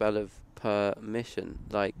the spell of permission.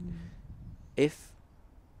 Like, if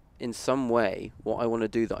in some way what I want to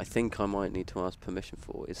do that I think I might need to ask permission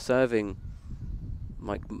for is serving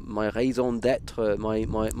my raison d'être,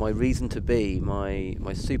 my reason to be,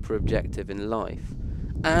 my super objective in life,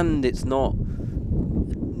 and it's not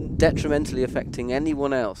detrimentally affecting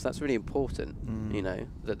anyone else, that's really important.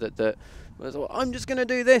 That I'm just going to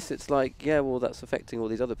do this. It's like, yeah, well, that's affecting all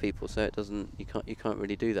these other people, so it doesn't. You can't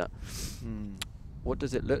really do that. What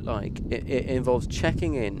does it look like? It involves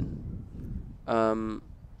checking in.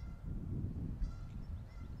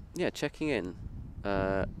 Checking in.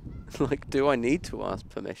 Like, do I need to ask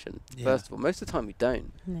permission? Yeah. First of all, most of the time we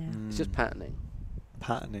don't. Yeah. It's just patterning.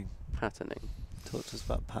 Patterning. Talk to us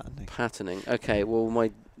about patterning. Patterning. Okay. Well,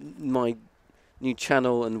 my new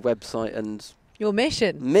channel and website and Your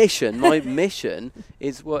mission. my mission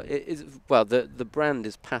is what it is. Well, the brand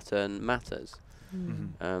is Pattern Matters,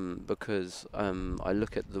 because I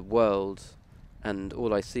look at the world, and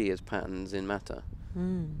all I see is patterns in matter.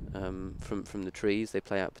 From the trees, they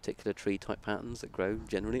play out particular tree type patterns that grow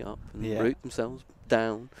generally up and root themselves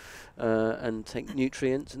down, and take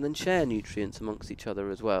nutrients and then share nutrients amongst each other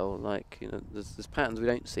as well. Like, there's patterns we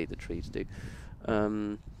don't see that trees do.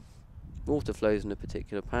 Water flows in a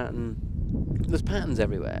particular pattern. There's patterns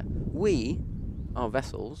everywhere. We are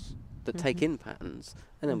vessels that take in patterns,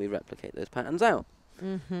 and then we replicate those patterns out.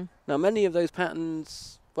 Now, many of those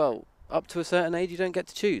patterns, well, up to a certain age, you don't get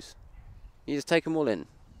to choose. You just take them all in.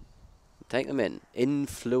 Take them in.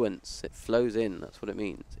 Influence. It flows in. That's what it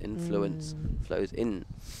means. Influence flows in.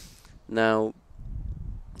 Now,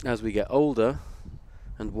 as we get older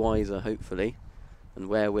and wiser, hopefully, and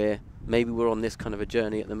where maybe we're on this kind of a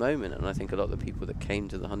journey at the moment, and I think a lot of the people that came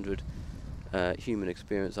to the 100 human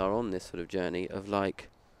experience are on this sort of journey of, like,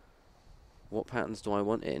 what patterns do I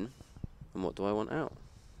want in, and what do I want out?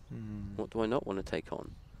 What do I not want to take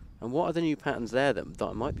on? And what are the new patterns there that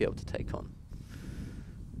I might be able to take on?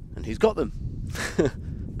 And who's got them?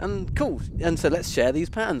 And cool. And so let's share these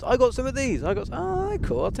patterns. I got some of these.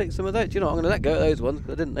 Cool. I'll take some of those. I'm going to let go of those ones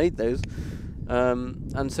because I didn't need those.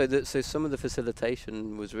 And so some of the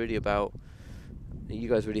facilitation was really about, you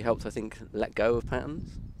guys really helped, I think, let go of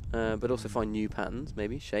patterns, but also find new patterns,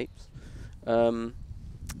 maybe shapes. And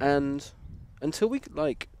until we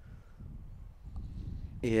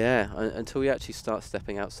until we actually start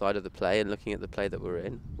stepping outside of the play and looking at the play that we're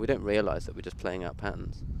in, we don't realise that we're just playing out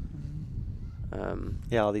patterns.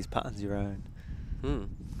 Are these patterns your own?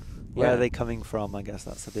 Where are they coming from? I guess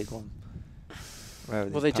that's a big one.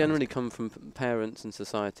 Well, they generally come from parents and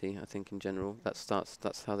society, I think, in general. That's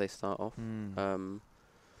how they start off. And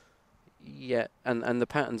the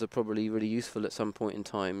patterns are probably really useful at some point in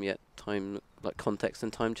time, yet time, like context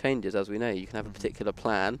and time changes, as we know. You can have a particular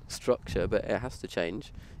plan, structure, but it has to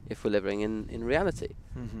change if we're living in reality,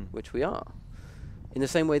 which we are. In the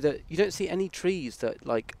same way that you don't see any trees that,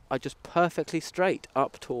 like, are just perfectly straight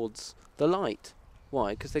up towards the light.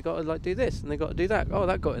 Why? Because they got to, like, do this and they got to do that. Oh,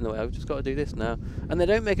 that got in the way. I've just got to do this now. And they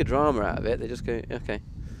don't make a drama out of it. They just go, okay,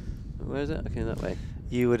 where is it? Okay, that way.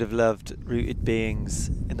 You would have loved Rooted Beings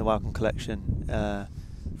in the Wellcome Collection,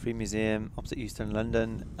 Free Museum opposite Euston,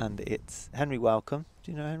 London, and it's Henry Wellcome.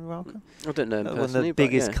 Do you know Henry Wellcome? I don't know him personally. One of the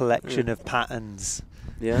biggest collection of patterns.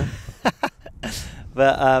 Yeah.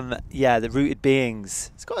 But the Rooted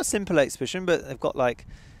Beings. It's got a simple exhibition, but they've got like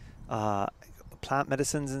plant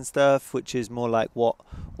medicines and stuff, which is more like what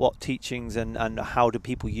teachings and how do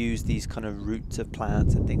people use these kind of roots of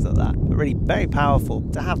plants and things like that. But really very powerful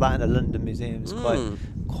to have that in a London museum is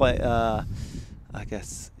quite I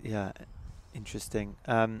guess interesting.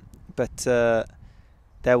 But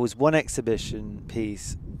there was one exhibition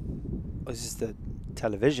piece. It was just a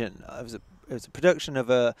television. It was a production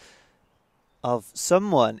of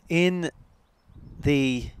someone in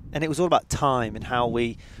and it was all about time and how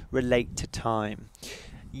we relate to time.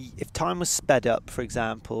 If time was sped up, for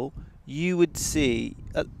example, you would see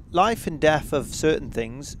life and death of certain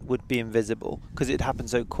things would be invisible because it happened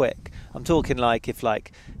so quick. I'm talking like if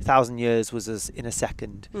like 1,000 years was as in a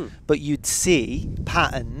second, but you'd see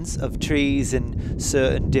patterns of trees and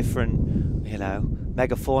certain different, you know,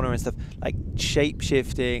 megafauna and stuff like shape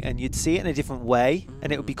shifting, and you'd see it in a different way,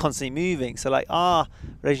 and it would be constantly moving. So like our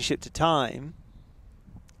relationship to time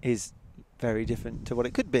is very different to what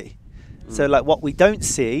it could be. So like what we don't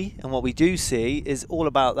see and what we do see is all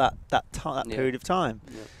about that period of time.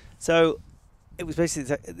 Yeah. So it was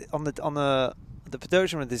basically on the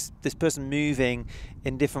production of this person moving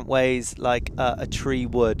in different ways, like a tree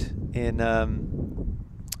would in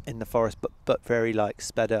the forest, but very like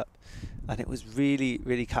sped up, and it was really,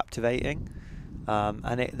 really captivating.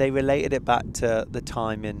 And they related it back to the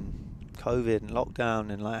time in COVID and lockdown,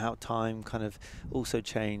 and like how time kind of also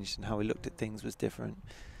changed and how we looked at things was different.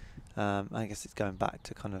 I guess it's going back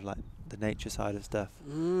to kind of like the nature side of stuff.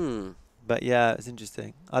 But yeah, it's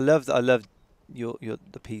interesting. I loved your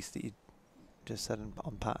the piece that you just said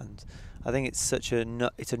on patterns. I think it's such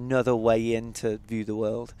it's another way in to view the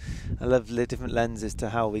world. I love the different lenses to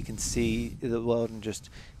how we can see the world, and just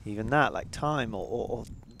even that, like time, or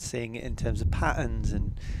seeing it in terms of patterns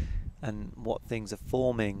and what things are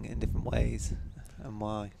forming in different ways and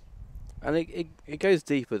why. And it goes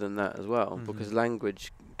deeper than that as well, because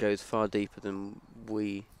language goes far deeper than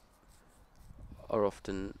we are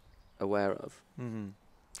often aware of.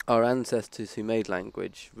 Our ancestors who made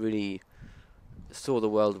language really saw the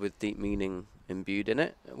world with deep meaning imbued in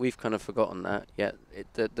it. We've kind of forgotten that, yet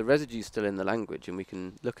the residue's still in the language, and we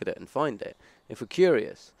can look at it and find it if we're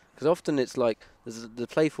curious. Because often it's like there's the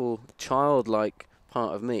playful, childlike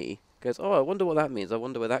part of me goes, oh, I wonder what that means. I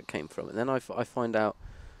wonder where that came from. And then I find out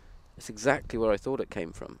it's exactly where I thought it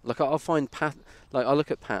came from. Like I'll find I'll look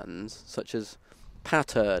at patterns such as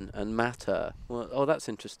pattern and matter. Well, oh, that's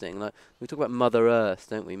interesting. Like we talk about Mother Earth,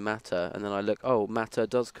 don't we? Matter, and then I look. Oh, matter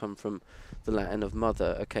does come from the Latin of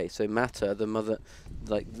mother. Okay, so matter, the mother,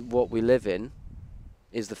 like what we live in,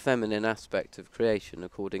 is the feminine aspect of creation,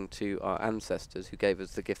 according to our ancestors who gave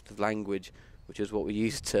us the gift of language, which is what we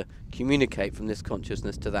use to communicate from this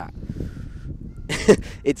consciousness to that.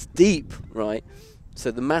 It's deep, right? So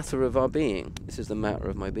the matter of our being, this is the matter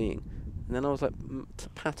of my being. And then I was like,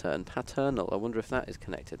 pattern, paternal, I wonder if that is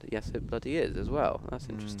connected. Yes, it bloody is as well. That's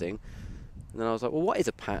interesting. And then I was like, well, what is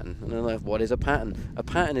a pattern? And then I was like, what is a pattern? A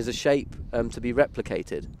pattern is a shape to be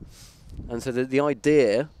replicated. And so the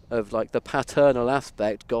idea of like the paternal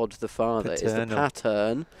aspect, God the Father, is the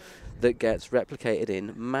pattern that gets replicated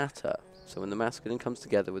in matter. So when the masculine comes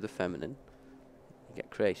together with the feminine, you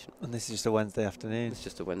get creation. And this is just a Wednesday afternoon. It's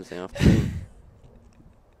just a Wednesday afternoon.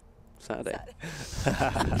 Saturday.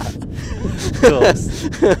 Of course.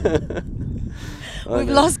 We've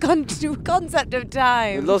lost concept of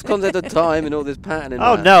time. We've lost concept of time in all this patterning.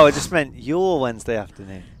 Oh no, I just meant your Wednesday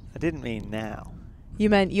afternoon. I didn't mean now. You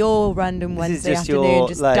meant your random Wednesday afternoon, your,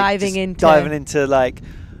 just like, diving into like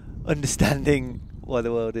understanding why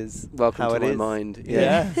the world is welcome how to it my is. mind.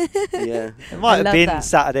 Yeah. Yeah. It might have been that.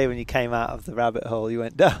 Saturday when you came out of the rabbit hole you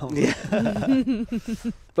went down. Yeah.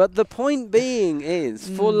 But the point being is,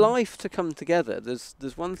 for life to come together,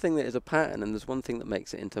 there's one thing that is a pattern, and there's one thing that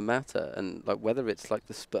makes it into matter. And like whether it's like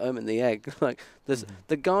the sperm and the egg, like there's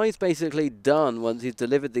the guy's basically done once he's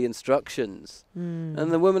delivered the instructions, and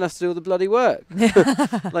the woman has to do all the bloody work,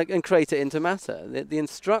 like and create it into matter. The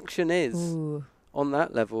instruction is on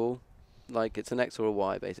that level. Like it's an X or a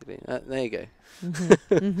Y, basically. There you go.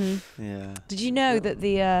 Yeah. Did you know that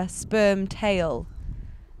the sperm tail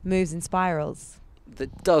moves in spirals?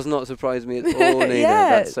 That does not surprise me at all, Nina. Yeah.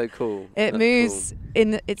 That's so cool. It moves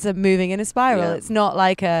it's moving in a spiral. Yeah. It's not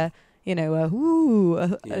like a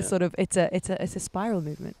sort of it's a spiral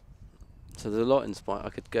movement. So there's a lot in I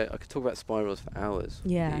could talk about spirals for hours.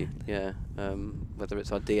 Yeah. Yeah. Whether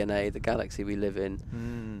it's our DNA, the galaxy we live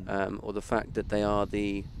in, or the fact that they are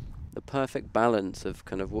the perfect balance of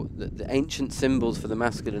kind of what the ancient symbols for the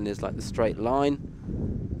masculine is like the straight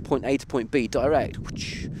line, point A to point B, direct,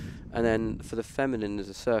 and then for the feminine is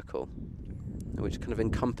a circle, which kind of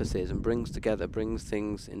encompasses and brings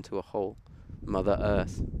things into a whole. Mother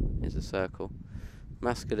Earth is a circle.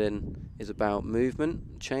 Masculine is about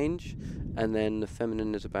movement, change, and then the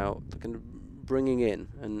feminine is about kind of bringing in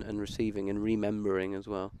and receiving and remembering as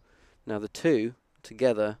well. Now the two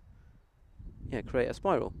together, create a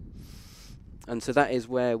spiral. And so that is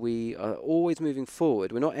where we are always moving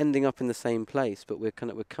forward. We're not ending up in the same place, but we're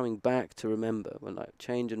coming back to remember. We're like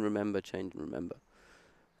change and remember, change and remember.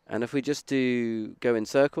 And if we just go in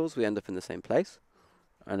circles, we end up in the same place.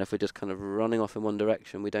 And if we're just kind of running off in one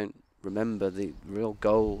direction, we don't remember the real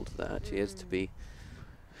gold that actually is to be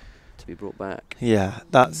to be brought back. Yeah,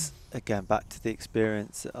 that's again back to the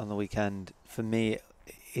experience on the weekend. For me,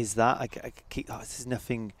 is that I keep. Oh, this is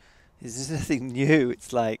nothing new.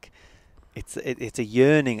 It's like it's a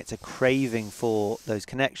yearning. It's a craving for those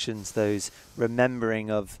connections, those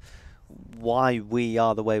remembering of why we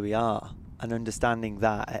are the way we are, and understanding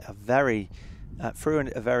that at a very through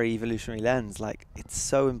a very evolutionary lens. Like, it's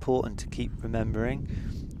so important to keep remembering,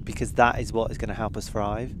 because that is what is going to help us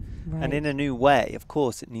thrive. Right. And in a new way, of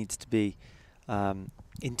course, it needs to be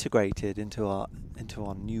integrated into our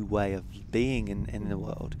new way of being in the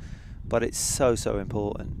world. But it's so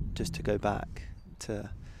important just to go back to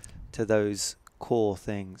those core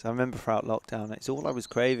things. I remember throughout lockdown, it's all I was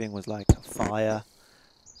craving was like fire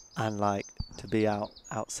and like to be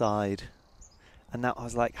outside. And that I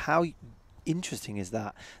was like, how interesting is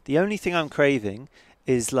that? The only thing I'm craving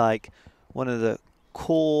is like one of the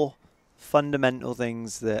core fundamental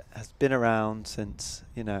things that has been around since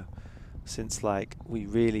like we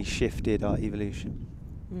really shifted our evolution.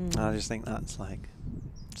 And I just think that's like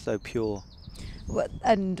so pure. Well,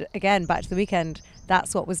 and again, back to the weekend,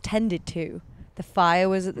 that's what was tended to. The fire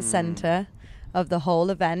was at the centre of the whole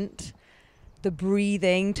event. The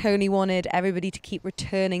breathing, Tony wanted everybody to keep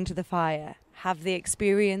returning to the fire. Have the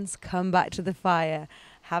experience, come back to the fire.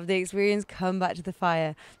 Have the experience, come back to the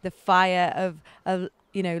fire. The fire of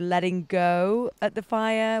letting go at the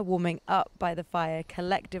fire, warming up by the fire,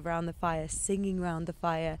 collective around the fire, singing around the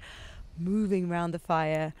fire, moving around the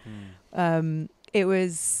fire. It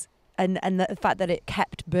was, and the fact that it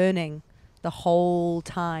kept burning the whole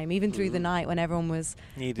time, even through the night when everyone was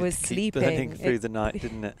sleeping. Burning through the night,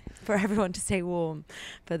 didn't it? For everyone to stay warm,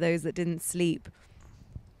 for those that didn't sleep.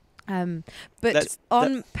 But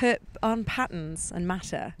on patterns and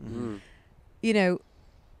matter,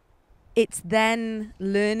 it's then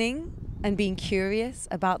learning and being curious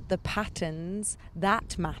about the patterns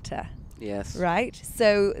that matter. Yes. Right?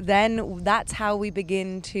 So then that's how we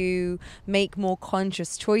begin to make more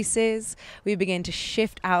conscious choices. We begin to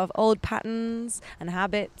shift out of old patterns and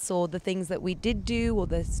habits, or the things that we did do, or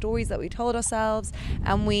the stories that we told ourselves,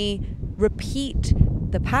 and we repeat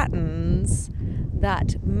the patterns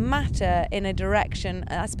that matter in a direction,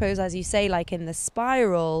 I suppose, as you say, like in the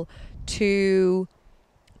spiral, to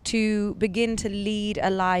begin to lead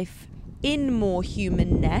a life in more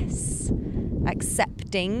humanness,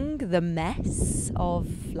 accepting the mess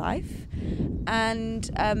of life,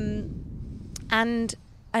 and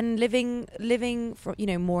living for,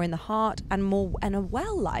 more in the heart, and a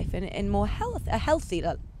well life, and in more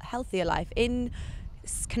healthier life, in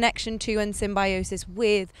connection to and symbiosis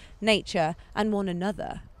with nature and one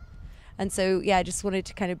another. And so I just wanted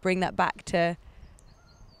to kind of bring that back to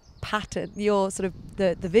pattern, your sort of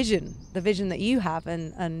the vision that you have,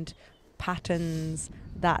 and patterns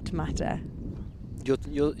that matter.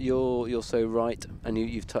 You're so right, and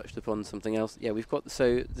you've touched upon something else. Yeah, we've got,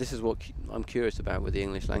 so this is what I'm curious about with the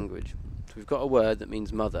English language. So we've got a word that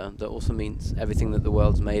means mother, that also means everything that the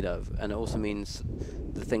world's made of, and it also means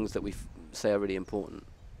the things that we say are really important,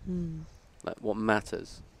 like what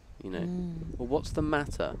matters. Well, what's the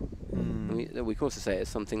matter? We can also say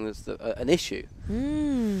it's something that's an issue.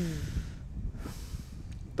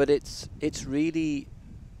 But it's really,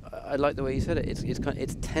 I like the way you said it.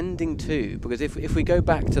 It's tending to, because if we go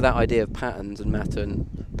back to that idea of patterns and matter, and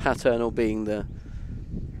paternal being the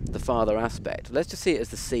father aspect, let's just see it as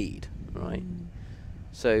the seed, right?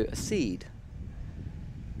 So a seed,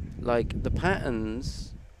 like the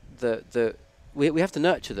patterns, we have to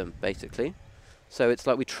nurture them, basically. So it's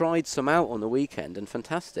like we tried some out on the weekend, and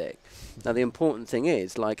fantastic. Now the important thing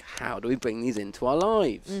is, like, how do we bring these into our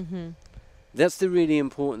lives? That's the really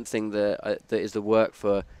important thing that is the work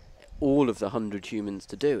for all of the 100 humans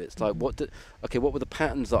to do. It's like, what were the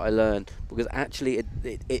patterns that I learned? Because actually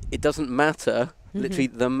it doesn't matter, literally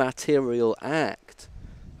the material act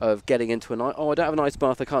of getting into I don't have an ice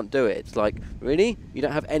bath, I can't do it. It's like, really? You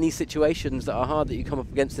don't have any situations that are hard that you come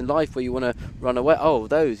up against in life where you want to run away? Oh,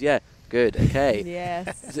 those, yeah. Good, okay.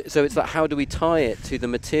 Yes. So it's like, how do we tie it to the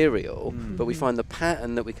material, but we find the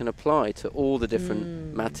pattern that we can apply to all the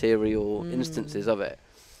different material instances of it.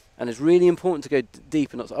 And it's really important to go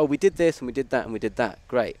deep and not say, oh, we did this and we did that and we did that.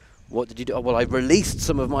 Great. What did you do? Oh, well, I released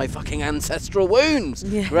some of my fucking ancestral wounds.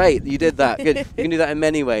 Yeah. Great, you did that. Good. You can do that in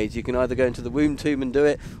many ways. You can either go into the womb tomb and do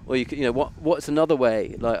it, or you can, what's another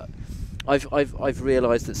way? Like, I've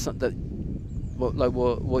realised that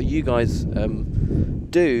what you guys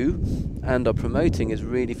do and are promoting is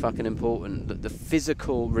really fucking important. That the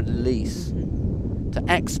physical release, to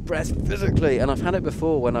express physically, and I've had it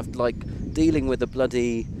before when I've dealing with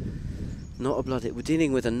we're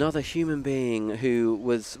dealing with another human being who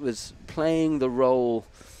was playing the role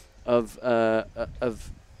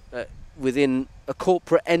within a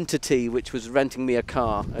corporate entity which was renting me a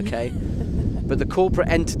car, okay? But the corporate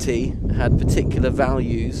entity had particular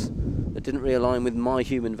values that didn't really align with my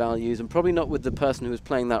human values, and probably not with the person who was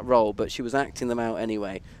playing that role, but she was acting them out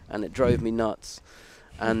anyway, and it drove me nuts.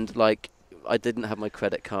 And like, I didn't have my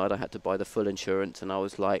credit card, I had to buy the full insurance, and I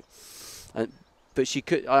was like, but she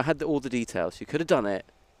could, I had all the details, she could have done it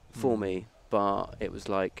for me, but it was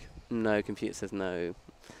like, no, computer says no.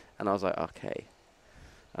 And I was like, okay.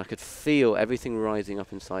 I could feel everything rising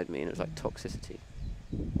up inside me, and it was like toxicity.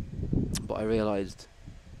 But I realised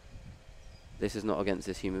this is not against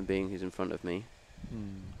this human being who's in front of me.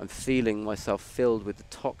 I'm feeling myself filled with the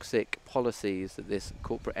toxic policies that this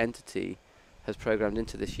corporate entity has programmed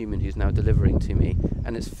into this human who's now delivering to me,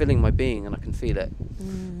 and it's filling my being, and I can feel it.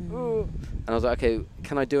 And I was like, okay,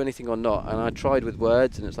 can I do anything or not? And I tried with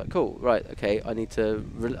words, and it's like, cool, right, okay, I need to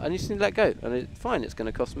let go, and fine, it's going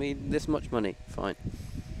to cost me this much money, fine.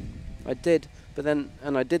 I did, but then,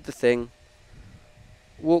 and I did the thing,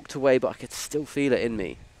 walked away, but I could still feel it in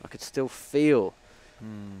me. I could still feel.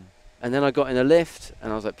 And then I got in a lift,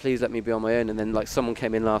 and I was like, please let me be on my own. And then like someone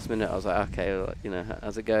came in last minute. I was like, okay, well, you know,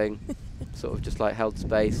 how's it going? Sort of just like held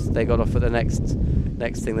space. They got off at the next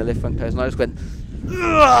thing. The lift went closed, and I just went,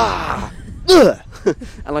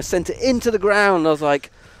 and I sent it into the ground. I was like,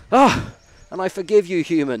 and I forgive you,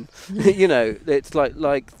 human. You know, it's like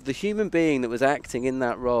the human being that was acting in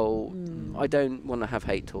that role. I don't want to have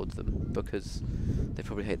hate towards them, because they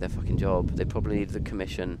probably hate their fucking job. They probably need the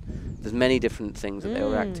commission. There's many different things that they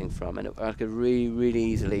were acting from, and I could really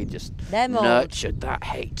easily just nurture that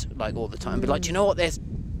hate like all the time. But like, do you know what this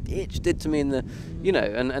bitch did to me in the, you know,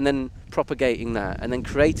 and then propagating that, and then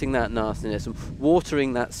creating that nastiness and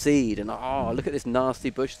watering that seed, and look at this nasty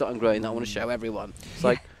bush that I'm growing that I want to show everyone. It's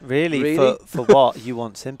like, really? For what? You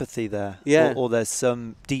want sympathy there? Yeah. Or there's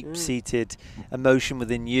some deep-seated emotion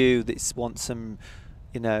within you that wants some,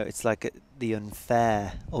 you know, it's like the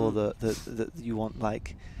unfair, or the you want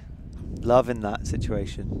like love in that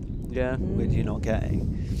situation, which you're not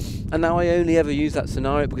getting. And now I only ever use that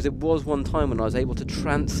scenario because it was one time when I was able to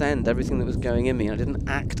transcend everything that was going in me. I didn't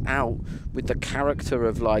act out with the character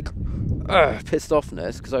of like pissed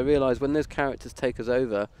offness, because I realised when those characters take us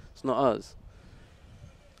over, it's not us.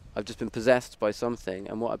 I've just been possessed by something,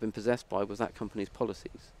 and what I've been possessed by was that company's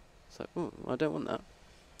policies. So I don't want that.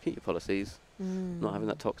 Keep your policies. Not having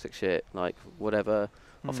that toxic shit, like whatever.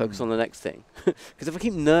 I'll focus on the next thing. Because if I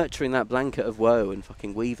keep nurturing that blanket of woe and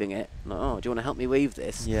fucking weaving it, like, do you want to help me weave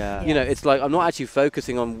this? Yeah. You know, it's like I'm not actually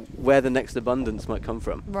focusing on where the next abundance might come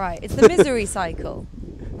from. Right. It's the misery cycle.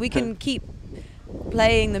 We can keep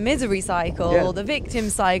playing the misery cycle or the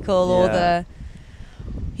victim cycle or the...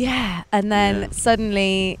 and then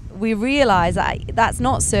suddenly we realise that that's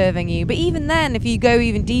not serving you. But even then, if you go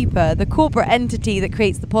even deeper, the corporate entity that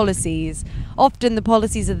creates the policies, often the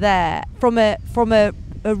policies are there from a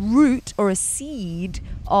root or a seed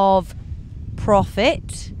of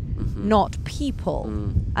profit, not people.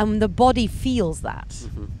 And the body feels that.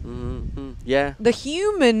 Yeah. The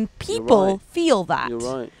human people feel that. You're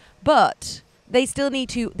right. But they still need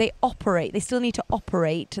to, operate, and they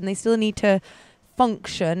still need to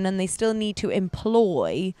function, and they still need to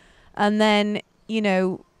employ. And then, you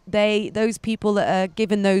know, those people that are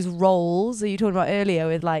given those roles that you talked about earlier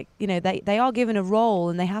with, like, you know, they are given a role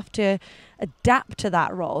and they have to adapt to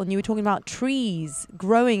that role. And you were talking about trees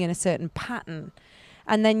growing in a certain pattern,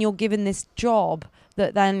 and then you're given this job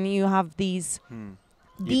that then you have these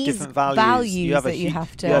different values you have that you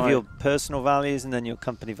have to... You have your personal values and then your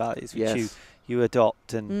company values, which you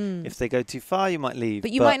adopt, and if they go too far, you might leave.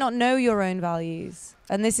 But you might not know your own values.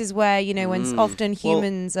 And this is where, you know, when often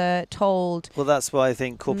humans are told... Well, that's why I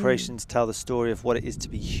think corporations tell the story of what it is to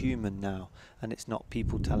be human now, and it's not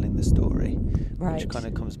people telling the story. Right. Which kind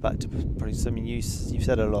of comes back to probably something you've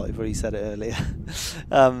said a lot, you've already said it earlier.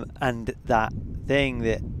 And that thing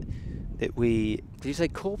that we... Did you say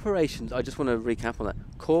corporations? I just want to recap on that.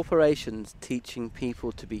 Corporations teaching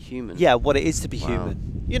people to be human. Yeah, what it is to be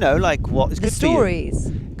human. You know, like what is the good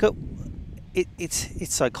stories. For you.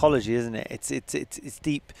 It's psychology, isn't it? It's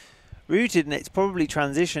deep rooted, and it's probably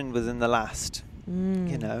transitioned within the last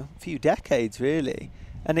few decades, really.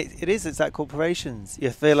 And it's like corporations.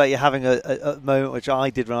 You feel like you're having a moment, which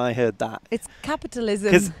I did when I heard that. It's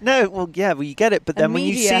capitalism. You get it. But then when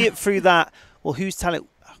you media. see it through that, well,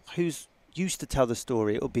 who's used to tell the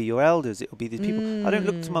story? It'll be your elders. It'll be these people. I don't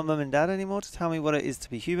look to my mum and dad anymore to tell me what it is to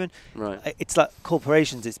be human. Right. It's like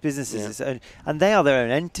corporations. It's businesses. It's own, and they are their own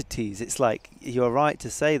entities. It's like, you're right to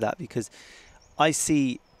say that, because I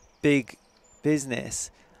see big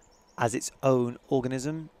business as its own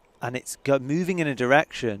organism, and it's moving in a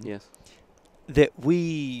direction Yes. that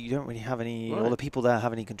we don't really have any, Right. or the people there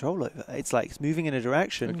have any control over. It's like it's moving in a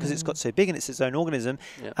direction because it's got so big and it's its own organism,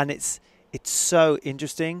 Yeah. and it's so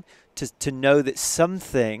interesting to know that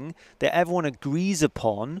something that everyone agrees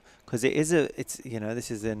upon, because it's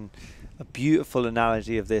this is in a beautiful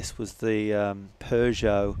analogy of this was the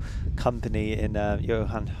Peugeot company in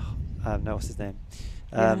what's his name?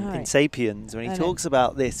 In Sapiens, when he talks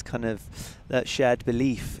about this kind of that shared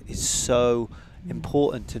belief is so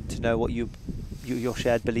important to know what your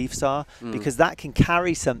shared beliefs are, because that can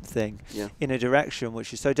carry something in a direction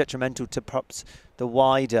which is so detrimental to perhaps the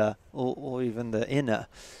wider or even the inner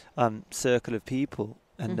circle of people.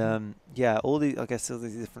 And all these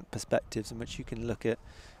different perspectives in which you can look at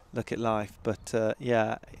life. But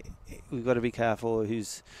we've got to be careful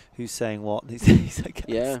who's saying what these days, I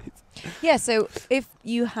guess. Yeah, so if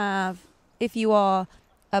you are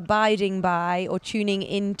abiding by or tuning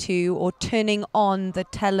into or turning on the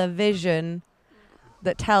television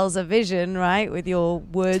that tells a vision, right, with your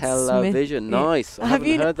Wordsmith. Television, nice. I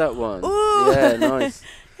haven't heard that one. Ooh. Yeah, nice.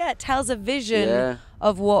 Yeah, it tells a vision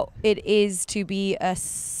of what it is to be a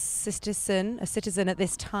citizen at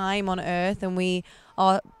this time on Earth, and we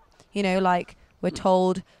are, we're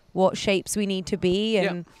told what shapes we need to be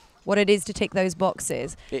and what it is to tick those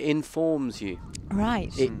boxes. It informs you.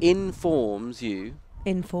 Right. It informs you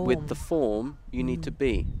with the form you need to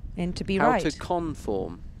be. And to be how right. to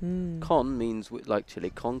conform. Con means like chili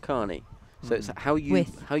con carne. So it's how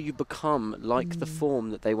you become like the form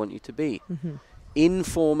that they want you to be.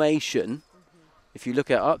 Information, if you look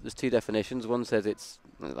it up, there's two definitions. One says it's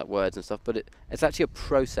like words and stuff, but it's actually a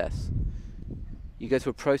process. You go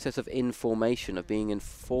through a process of information, of being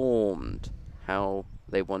informed how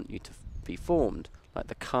they want you to be formed. Like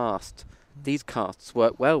the cast. These casts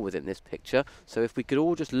work well within this picture, so if we could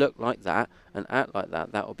all just look like that and act like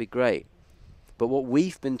that, that would be great. But what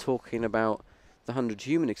we've been talking about, the 100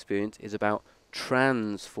 human experience, is about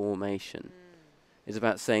transformation. It's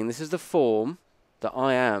about saying, this is the form that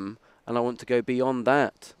I am, and I want to go beyond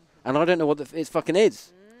that. And I don't know what it fucking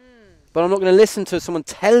is. But I'm not going to listen to someone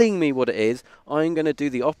telling me what it is. I'm going to do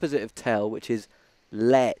the opposite of tell, which is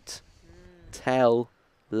let. Tell,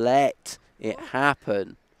 let it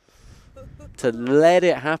happen. To let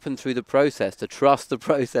it happen through the process, to trust the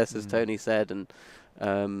process, as Tony said,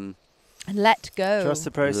 and let go. Trust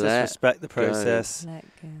the process, respect the process. Let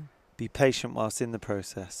go. Be patient whilst in the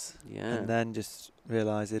process. Yeah. And then just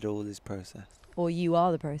realise it all is process. Or you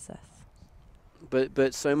are the process.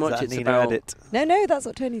 But so much it's Nina about edit? No, that's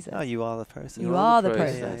what Tony said. Oh, you are the process. You are the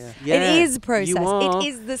process. Yeah. It is process. It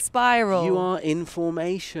is the spiral. You are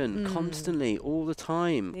information constantly, all the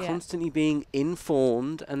time, constantly being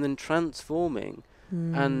informed and then transforming.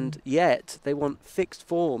 And yet they want fixed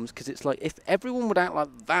forms, because it's like if everyone would act like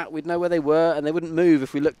that, we'd know where they were, and they wouldn't move.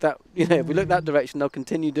 If we looked that, if we look that direction, they'll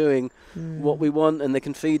continue doing what we want, and they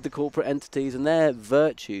can feed the corporate entities and their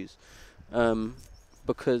virtues,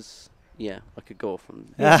 because. Yeah, I could go off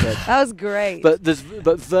on that was great. But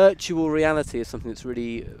virtual reality is something that's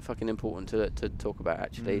really fucking important to talk about,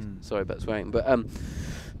 actually. Sorry about swearing. But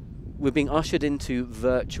we're being ushered into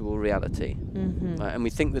virtual reality. And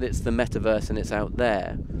we think that it's the metaverse and it's out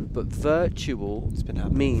there. But virtual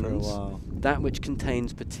means for a while. That which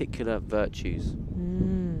contains particular virtues.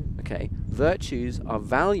 Okay, virtues are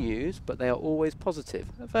values, but they are always positive.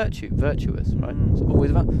 A virtue, virtuous, right? It's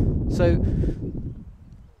always so.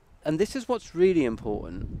 And this is what's really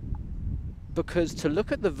important, because to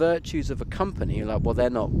look at the virtues of a company, you're like, well,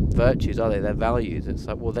 they're not virtues, are they? They're values. It's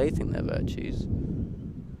like, well, they think they're virtues.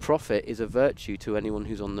 Profit is a virtue to anyone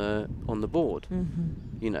who's on the board.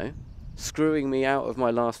 Screwing me out of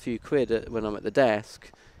my last few quid when I'm at the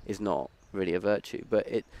desk is not really a virtue, but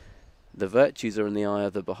the virtues are in the eye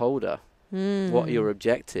of the beholder. What are your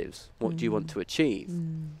objectives? What do you want to achieve?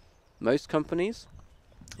 Most companies,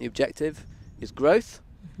 the objective is growth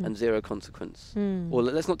and zero consequence. Or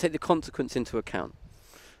let's not take the consequence into account.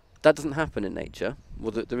 That doesn't happen in nature.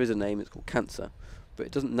 Well, there is a name, it's called cancer, but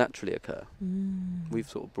it doesn't naturally occur. We've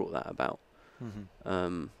sort of brought that about.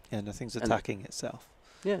 Nothing's attacking itself.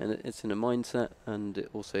 Yeah, and it's in a mindset, and it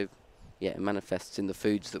also, it manifests in the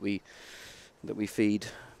foods that we feed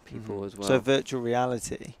people as well. So virtual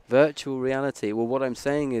reality. Virtual reality. Well, what I'm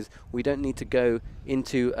saying is we don't need to go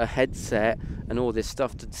into a headset and all this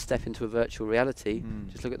stuff to step into a virtual reality.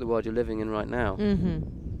 Just look at the world you're living in right now.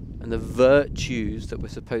 And the virtues that we're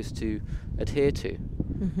supposed to adhere to.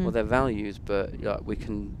 Well, they're values, but we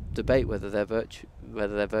can debate whether they're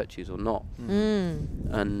virtues or not.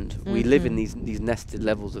 And we live in these nested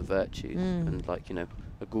levels of virtues, and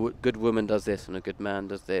good woman does this and a good man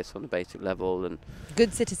does this on a basic level, and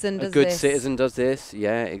Good citizen does a good this. citizen does this.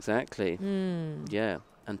 Yeah, exactly. Mm. Yeah.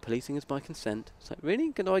 And policing is by consent. It's like,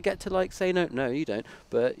 really? Can I get to like say no? No, you don't.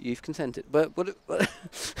 But you've consented. But what?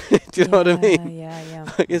 Do you know what I mean? Yeah.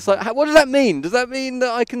 It's like, what does that mean? Does that mean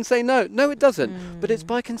that I can say no? No, it doesn't. But it's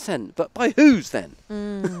by consent. But by whose then?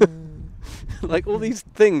 Like all these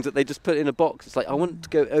things that they just put in a box. It's like, I want to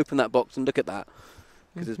go open that box and look at that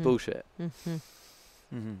because it's bullshit.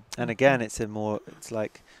 And again, it's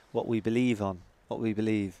like what we believe on, what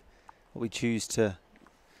we choose to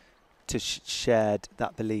shared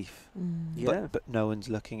that belief. Yeah. But no one's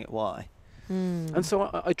looking at why. And so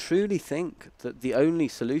I truly think that the only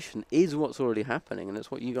solution is what's already happening, and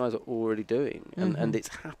it's what you guys are already doing, and it's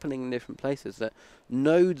happening in different places, that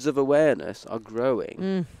nodes of awareness are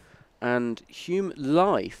growing, and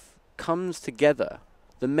life comes together,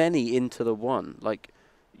 the many into the one. Like,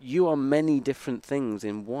 you are many different things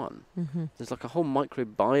in one. There's like a whole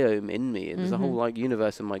microbiome in me, and there's a whole like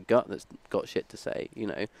universe in my gut that's got shit to say, you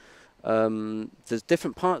know. There's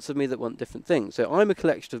different parts of me that want different things. So I'm a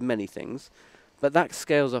collection of many things, but that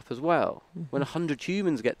scales up as well. When 100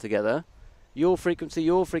 humans get together, your frequency,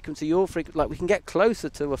 like we can get closer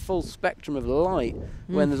to a full spectrum of light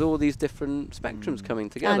when there's all these different spectrums coming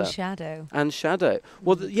together. And shadow.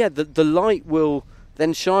 Well, the light will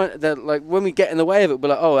then shine. Like when we get in the way of it, we're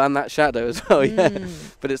like, oh, and that shadow as well. Yeah.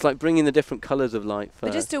 But it's like bringing the different colours of light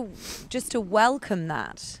first. But just to welcome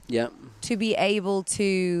that. Yeah. To be able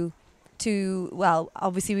to well,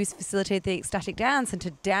 obviously we facilitate the ecstatic dance, and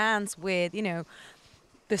to dance with, you know,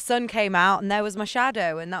 the sun came out and there was my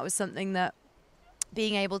shadow, and that was something that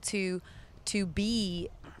being able to be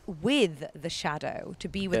with the shadow, to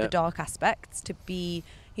be with the dark aspects, to be,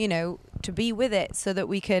 you know, to be with it so that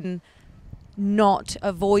we can not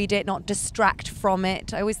avoid it, not distract from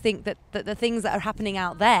it. I always think that the things that are happening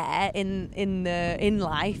out there in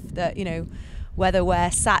life, that, you know, whether we're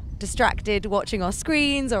sat distracted watching our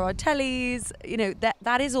screens or our tellies, you know,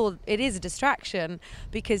 that is all. It is a distraction,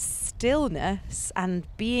 because stillness and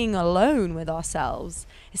being alone with ourselves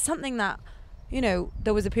is something that, you know,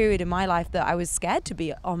 there was a period in my life that I was scared to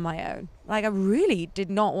be on my own. Like, I really did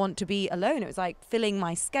not want to be alone. It was like filling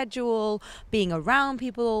my schedule, being around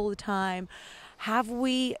people all the time. Have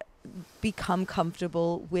we become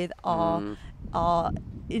comfortable with our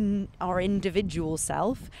individual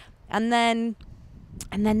self? And then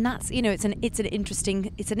that's, you know, it's an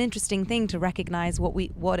interesting thing to recognize what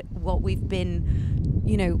we've been,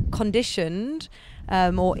 you know, conditioned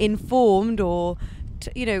or informed or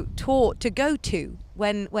you know, taught to go to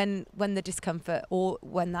when the discomfort or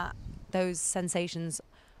when those sensations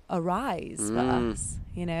arise for us,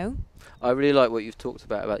 you know. I really like what you've talked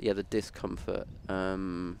about the discomfort,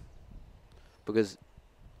 because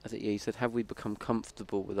I think you said, have we become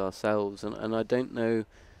comfortable with ourselves, and I don't know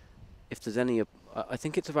if there's any. I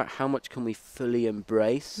think it's about how much can we fully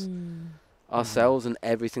embrace ourselves and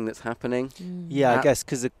everything that's happening. Yeah, I guess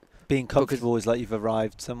because being comfortable is like you've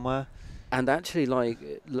arrived somewhere. And actually, like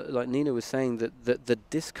Nina was saying, that the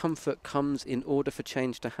discomfort comes in order for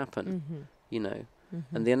change to happen, you know.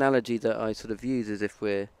 And the analogy that I sort of use is, if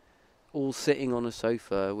we're all sitting on a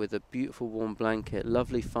sofa with a beautiful warm blanket,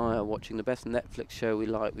 lovely fire, watching the best Netflix show we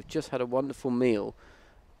like, we've just had a wonderful meal,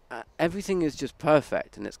 everything is just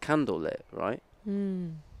perfect and it's candlelit, right?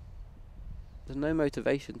 There's no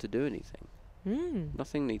motivation to do anything.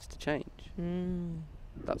 Nothing needs to change.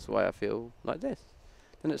 That's why I feel like this.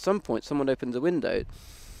 Then at some point someone opens a window,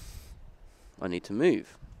 I need to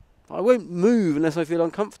move. I won't move unless I feel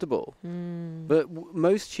uncomfortable. But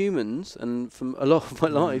most humans, and from a lot of my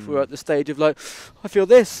life, we're at the stage of like, I feel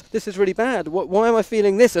this is really bad. Why am I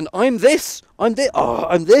feeling this? And I'm this. I'm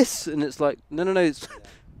this. And it's like, no.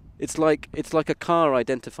 It's like a car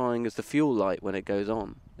identifying as the fuel light when it goes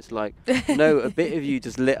on. It's like, no, a bit of you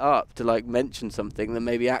just lit up to like mention something, then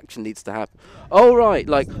maybe action needs to happen. Oh, right,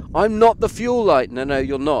 like, I'm not the fuel light. No,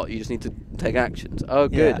 you're not. You just need to take actions. Oh,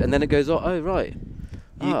 good. Yeah. And then it goes, oh, right.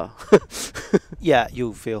 Yeah,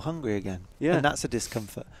 you'll feel hungry again. Yeah. And that's a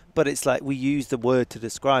discomfort. But it's like we use the word to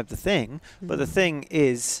describe the thing, but the thing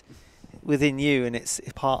is within you and it's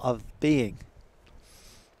part of being.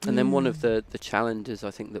 And then one of the challenges I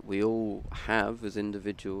think that we all have as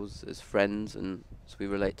individuals, as friends, and as we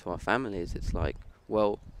relate to our families, it's like,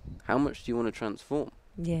 well, how much do you want to transform?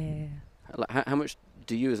 Yeah. Like, how much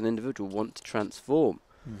do you as an individual want to transform?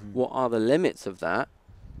 What are the limits of that?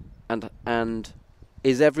 And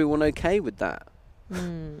is everyone okay with that?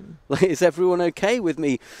 Like, is everyone okay with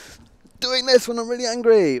me doing this when I'm really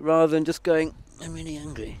angry, rather than just going, I'm really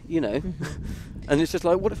angry, you know? And it's just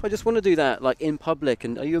like, what if I just want to do that, like, in public?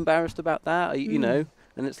 And are you embarrassed about that? Are you, you know?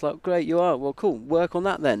 And it's like, great, you are. Well, cool. Work on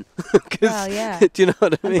that then. Well, yeah. Do you know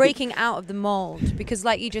what I mean? And breaking out of the mold, because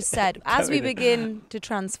like you just said, as we begin to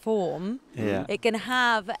transform, it can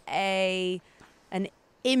have an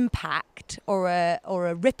impact or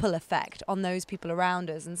a ripple effect on those people around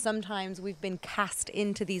us. And sometimes we've been cast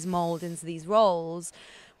into these molds, into these roles,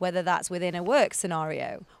 whether that's within a work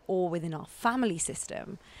scenario or within our family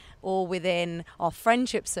system or within our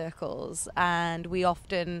friendship circles, and we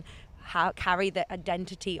often carry the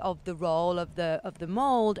identity of the role of the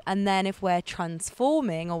mold. And then if we're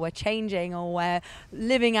transforming or we're changing or we're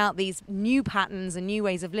living out these new patterns and new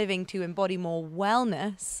ways of living to embody more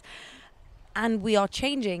wellness, and we are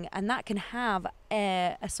changing, and that can have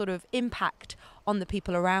a sort of impact on the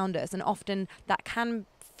people around us. And often that can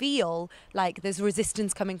feel like there's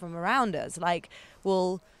resistance coming from around us. Like,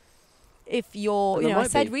 well, if you're, I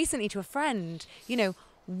said recently to a friend,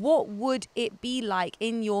 what would it be like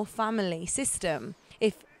in your family system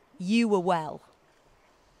if you were well?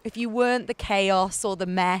 If you weren't the chaos or the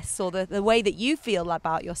mess or the way that you feel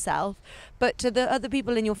about yourself, but to the other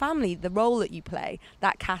people in your family, the role that you play,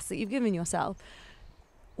 that cast that you've given yourself,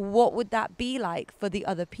 what would that be like for the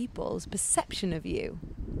other people's perception of you?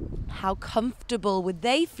 How comfortable would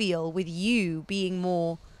they feel with you being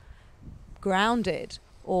more grounded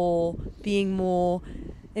or being more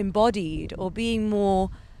embodied or being more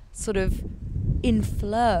sort of in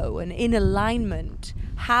flow and in alignment?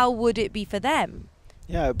 How would it be for them?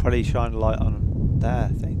 Yeah, it would probably shine a light on their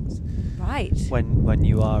things. Right. When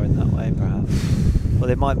you are in that way, perhaps. Well,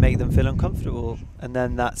 it might make them feel uncomfortable, and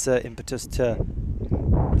then that's an impetus to.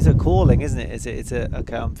 It's a calling, isn't it? It's a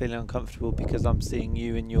okay, I'm feeling uncomfortable because I'm seeing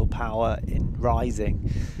you in your power in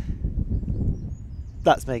rising.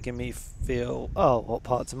 That's making me feel, what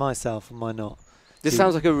parts of myself am I not? This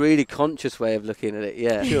sounds like a really conscious way of looking at it,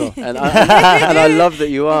 yeah. Sure. And I love that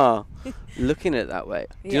you are looking at it that way.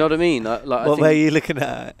 Do you know what I mean? What way are you looking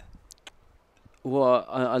at it? Well,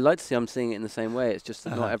 I like to see I'm seeing it in the same way. It's just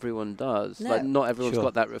that not everyone does. No. Like, not everyone's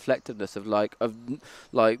got that reflectiveness of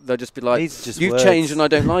they'll just be like, you've words. changed and I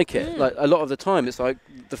don't like it. Like, a lot of the time, it's like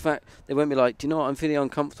the fact they won't be like, do you know what? I'm feeling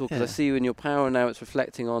uncomfortable because I see you in your power, and now it's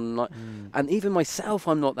reflecting on and even myself,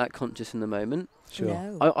 I'm not that conscious in the moment. Sure.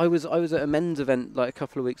 No. I was at a men's event like a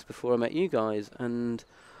couple of weeks before I met you guys, and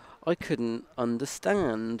I couldn't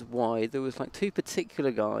understand why there was like two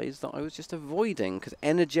particular guys that I was just avoiding because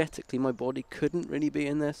energetically my body couldn't really be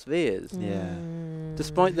in their spheres. Yeah.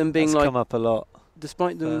 Despite them being That's come up a lot.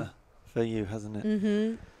 Despite them for you, hasn't it?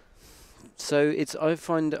 Mm-hmm. So I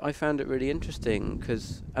found it really interesting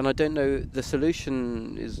and I don't know, the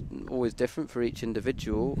solution is always different for each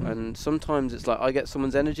individual, and sometimes it's like I get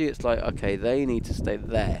someone's energy, it's like, okay, they need to stay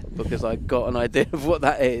there because I've got an idea of what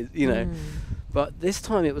that is, But this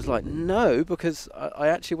time it was like, no, because I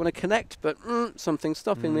actually want to connect, but something's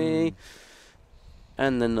stopping me.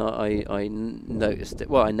 And then I noticed it.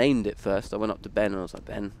 Well, I named it first. I went up to Ben and I was like,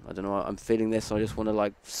 Ben, I don't know, I'm feeling this. I just want to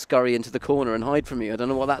like scurry into the corner and hide from you. I don't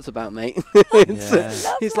know what that's about, mate.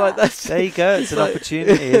 He's like, that's... There you go. It's an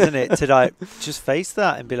opportunity, isn't it? To like just face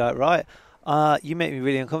that and be like, right, you make me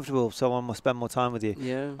really uncomfortable, so I want to spend more time with you.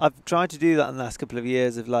 Yeah. I've tried to do that in the last couple of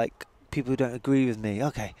years of like people who don't agree with me.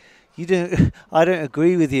 Okay. I don't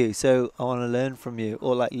agree with you, so I want to learn from you,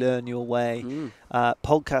 or like learn your way.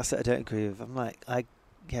 Podcasts that I don't agree with, I'm like, I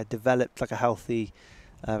developed like a healthy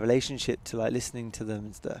relationship to like listening to them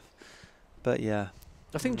and stuff. But yeah,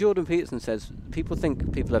 I think Jordan Peterson says people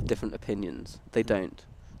think people have different opinions. They don't.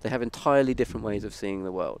 They have entirely different ways of seeing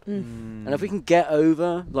the world. And if we can get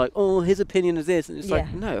over, like, his opinion is this, and it's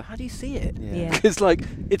like, no, how do you see it? It's like,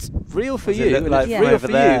 it's real for you, and like it's real for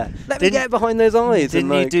there? you. Let me get behind those eyes.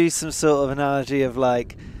 Didn't you do some sort of analogy of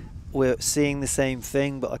like, we're seeing the same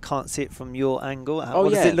thing, but I can't see it from your angle? What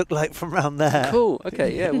does it look like from around there? Cool,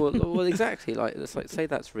 okay, yeah, well, exactly. Like, it's like, say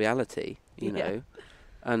that's reality, you know.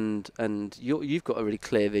 And you've got a really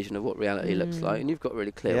clear vision of what reality looks like, and you've got a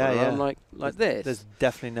really clear one. I'm like this. There's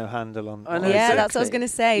definitely no handle on. I know, exactly. That's what I was going to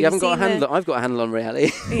say. You haven't got a handle. I've got a handle on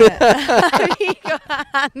reality. You've got a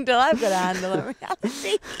handle. I've got a handle on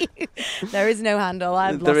reality. There is no handle.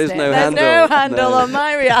 I've lost it. There's no handle on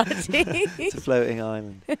my reality. It's a floating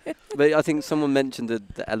island. But I think someone mentioned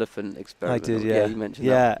the elephant experiment. I did, yeah. You mentioned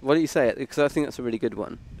that. Why don't you say it? Because I think that's a really good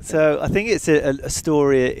one. So I think it's a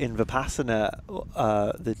story in Vipassana,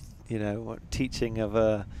 the teaching of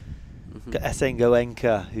S.N.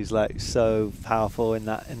 Goenka, who's like so powerful in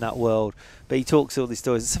that world. But he talks all these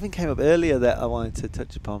stories. Something came up earlier that I wanted to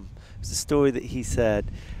touch upon. It was a story that he said.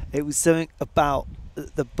 It was something about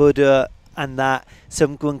the Buddha, and that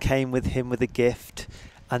someone came with him with a gift,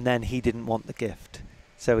 and then he didn't want the gift.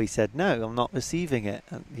 So he said, no, I'm not receiving it.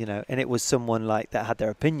 And, you know, and it was someone like that had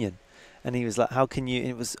their opinion. And he was like, how can you,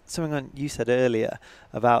 and it was something you said earlier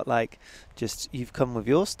about like, just you've come with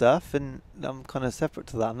your stuff and I'm kind of separate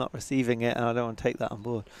to that. I'm not receiving it and I don't want to take that on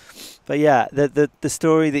board. But yeah, the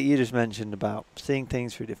story that you just mentioned about seeing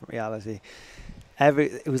things through different reality,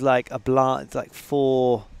 it was like it's like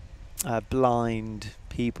 4 blind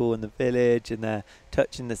people in the village and they're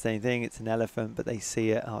touching the same thing. It's an elephant, but they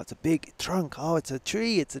see it. Oh, it's a big trunk. Oh, it's a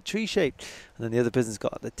tree shaped. And then the other person's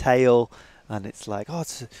got the tail and it's like, oh,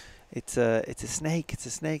 it's a snake. It's a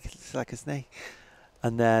snake. It's like a snake.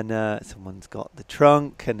 And then someone's got the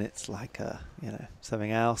trunk, and it's like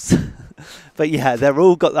something else. But yeah, they're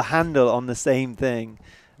all got the handle on the same thing,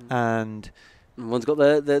 and one's got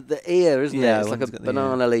the ear, isn't it? It's like a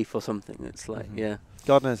banana ear. Leaf or something. It's like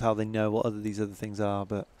God knows how they know what these other things are,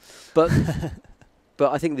 but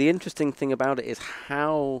I think the interesting thing about it is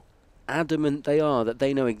how adamant they are that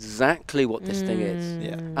they know exactly what this thing is,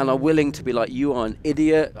 and are willing to be like, you are an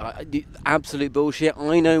idiot, absolute bullshit,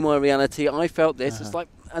 I know my reality, I felt this. It's like,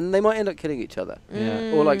 and they might end up killing each other,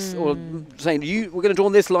 or saying, we're going to draw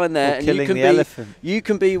on this line there, and you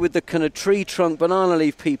can be with the kind of tree trunk banana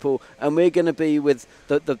leaf people, and we're going to be with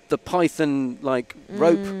the python like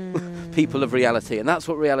rope people of reality. And that's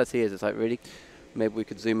what reality is. It's like, really, maybe we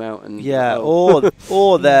could zoom out and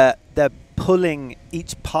or they're pulling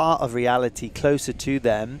each part of reality closer to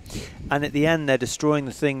them, and at the end they're destroying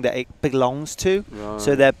the thing that it belongs to. Right.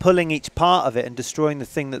 So they're pulling each part of it and destroying the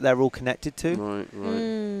thing that they're all connected to. Right.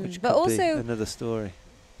 Which could be another story.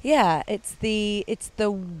 Yeah, it's the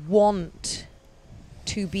want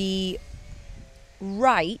to be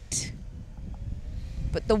right,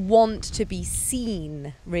 but the want to be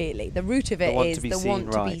seen, really. The root of it is the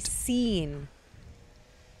want to be seen.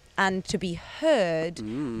 And to be heard,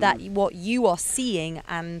 that what you are seeing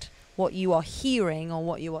and what you are hearing or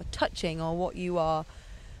what you are touching or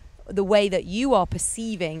the way that you are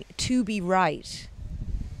perceiving to be right.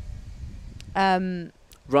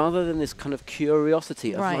 Rather than this kind of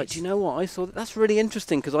curiosity of like, do you know what, I saw that's really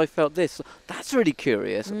interesting because I felt this. That's really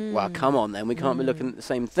curious. Well, come on then, we can't be looking at the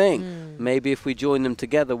same thing. Maybe if we join them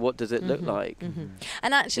together, what does it look like?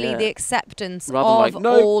 And actually the acceptance rather of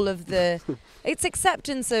all of the... It's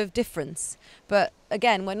acceptance of difference. But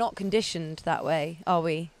again, we're not conditioned that way, are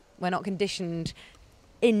we? We're not conditioned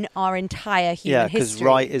in our entire human history. Yeah, because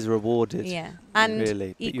right is rewarded. Yeah. And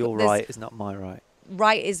really, but your right is not my right.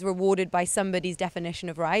 Right is rewarded by somebody's definition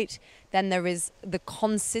of right. Then there is the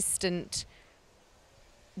consistent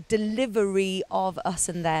delivery of us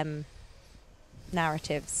and them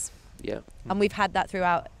narratives. Yeah. And we've had that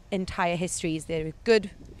throughout entire histories. There is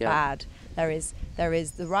good, bad. There is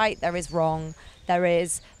the right, there is wrong. There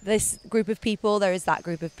is this group of people, there is that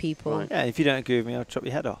group of people. Right. Yeah, if you don't agree with me, I'll chop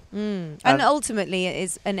your head off. And ultimately it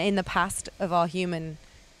is, and in the past of our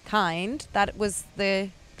humankind, that was the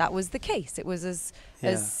case. It was as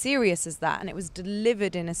serious as that, and it was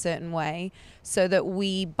delivered in a certain way so that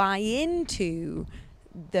we buy into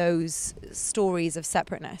those stories of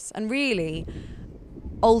separateness. And really,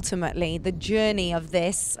 ultimately, the journey of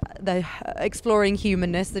this, the exploring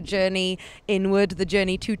humanness, the journey inward, the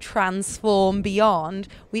journey to transform beyond,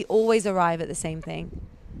 we always arrive at the same thing.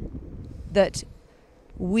 That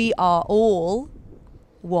we are all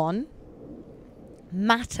one.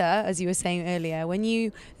 Matter, as you were saying earlier, when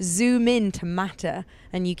you zoom into matter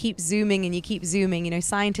and you keep zooming and you keep zooming,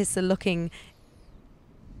 scientists are looking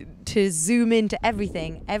to zoom into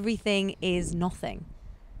everything. Everything is nothing.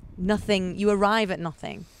 Nothing, you arrive at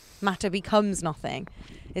nothing. Matter becomes nothing.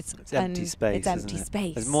 It's empty space. It's empty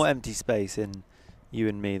space. There's more empty space in you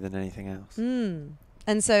and me than anything else.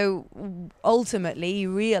 And so ultimately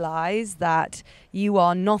you realize that you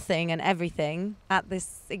are nothing and everything at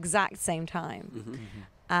this exact same time.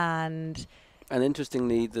 And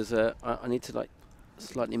interestingly, there's I need to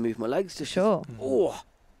slightly move my legs just sure. Oh,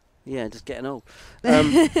 yeah, just getting old.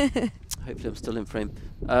 Hopefully I'm still in frame.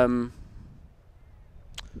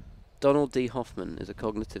 Donald D. Hoffman is a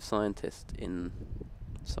cognitive scientist in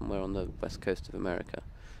somewhere on the west coast of America,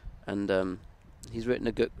 and he's written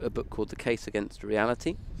a book called The Case Against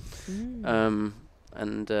Reality, and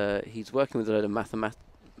he's working with a load of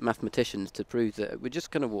mathematicians to prove that we're just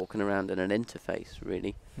kind of walking around in an interface,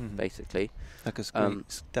 really, basically. Like a screen,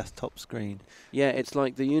 desktop screen. Yeah, it's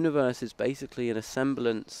like the universe is basically an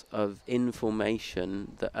assemblance of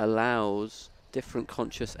information that allows different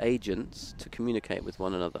conscious agents to communicate with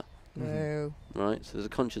one another. Right, so there's a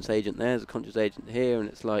conscious agent there's a conscious agent here, and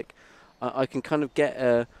it's like I can kind of get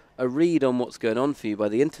a read on what's going on for you by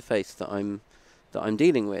the interface that I'm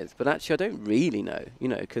dealing with, but actually I don't really know,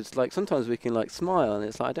 because like sometimes we can like smile and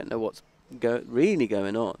it's like I don't know what's really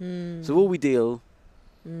going on. So all we deal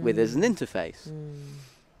with is an interface.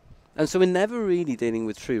 And so we're never really dealing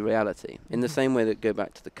with true reality. In the same way that, go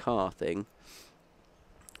back to the car thing,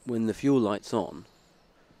 when the fuel light's on,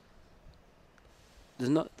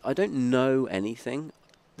 I don't know anything.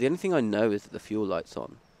 The only thing I know is that the fuel light's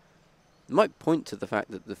on. It might point to the fact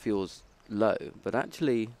that the fuel's low, but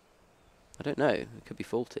actually, I don't know. It could be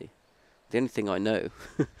faulty. The only thing I know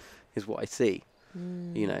is what I see,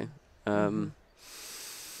 you know.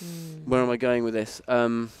 Where am I going with this?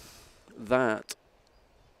 That,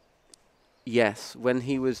 yes, when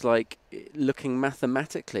he was like looking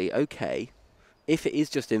mathematically, okay, if it is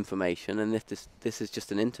just information and if this is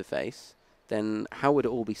just an interface, then how would it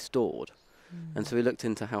all be stored? And so we looked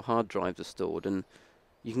into how hard drives are stored, and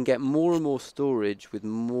you can get more and more storage with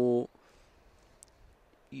more...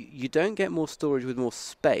 You don't get more storage with more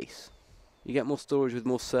space. You get more storage with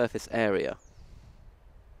more surface area.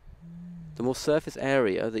 The more surface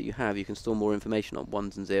area that you have, you can store more information on,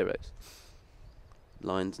 ones and zeros,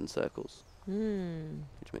 lines and circles,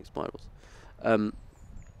 which make spirals.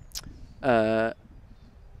 Now,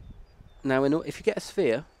 if you get a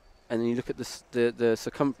sphere, and then you look at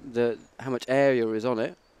how much area is on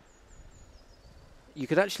it, you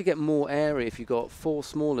could actually get more area if you got 4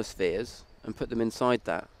 smaller spheres and put them inside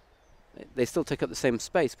that. They still take up the same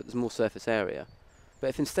space, but there's more surface area. But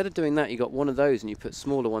if instead of doing that, you got one of those and you put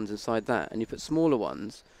smaller ones inside that, and you put smaller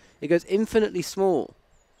ones, it goes infinitely small,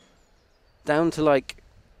 down to like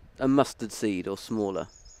a mustard seed or smaller,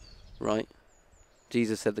 right?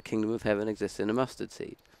 Jesus said the kingdom of heaven exists in a mustard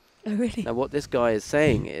seed. Oh, really? Now, what this guy is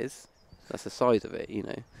saying is, that's the size of it, you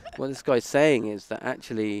know. What this guy's saying is that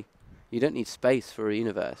actually, you don't need space for a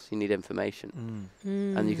universe. You need information.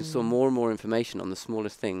 And you can store more and more information on the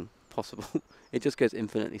smallest thing possible. It just goes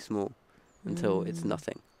infinitely small until it's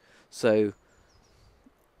nothing. So,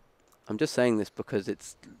 I'm just saying this because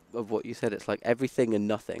it's of what you said. It's like everything and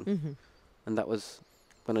nothing. And that was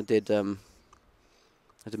when I did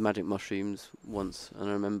magic mushrooms once, and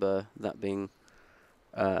I remember that being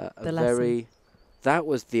that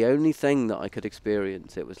was the only thing that I could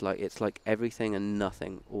experience. It was like, it's like everything and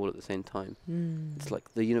nothing all at the same time. It's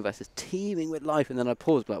like the universe is teeming with life, and then I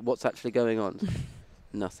paused, like, what's actually going on?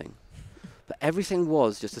 Nothing. But everything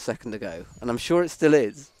was just a second ago, and I'm sure it still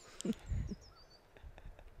is.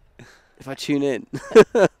 If I tune in.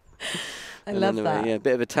 I love that. Yeah, a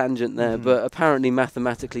bit of a tangent there, but apparently,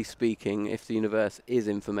 mathematically speaking, if the universe is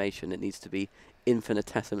information, it needs to be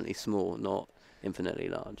infinitesimally small, not infinitely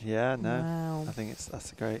large. Yeah, no, Wow. I think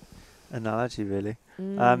that's a great analogy, really.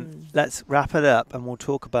 Let's wrap it up, and we'll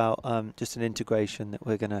talk about just an integration that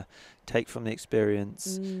we're going to take from the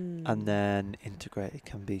experience and then integrate. It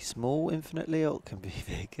can be small infinitely, or it can be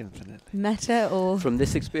big infinitely. Meta or... From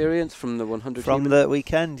this experience, from the 100 From the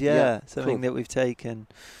weekend, Yeah, something cool. that we've taken,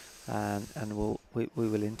 and we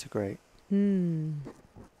will integrate. Hmm.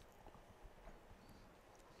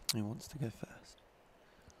 Who wants to go first?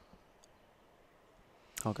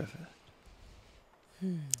 I'll go first.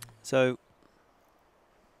 So,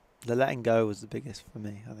 the letting go was the biggest for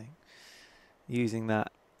me, I think. Using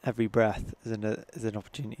that every breath as an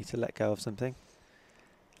opportunity to let go of something.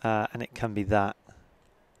 And it can be that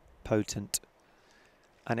potent.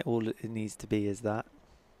 And all it needs to be is that.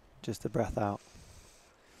 Just a breath out.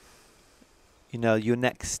 You know, your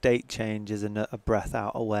next state change is a breath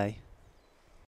out away.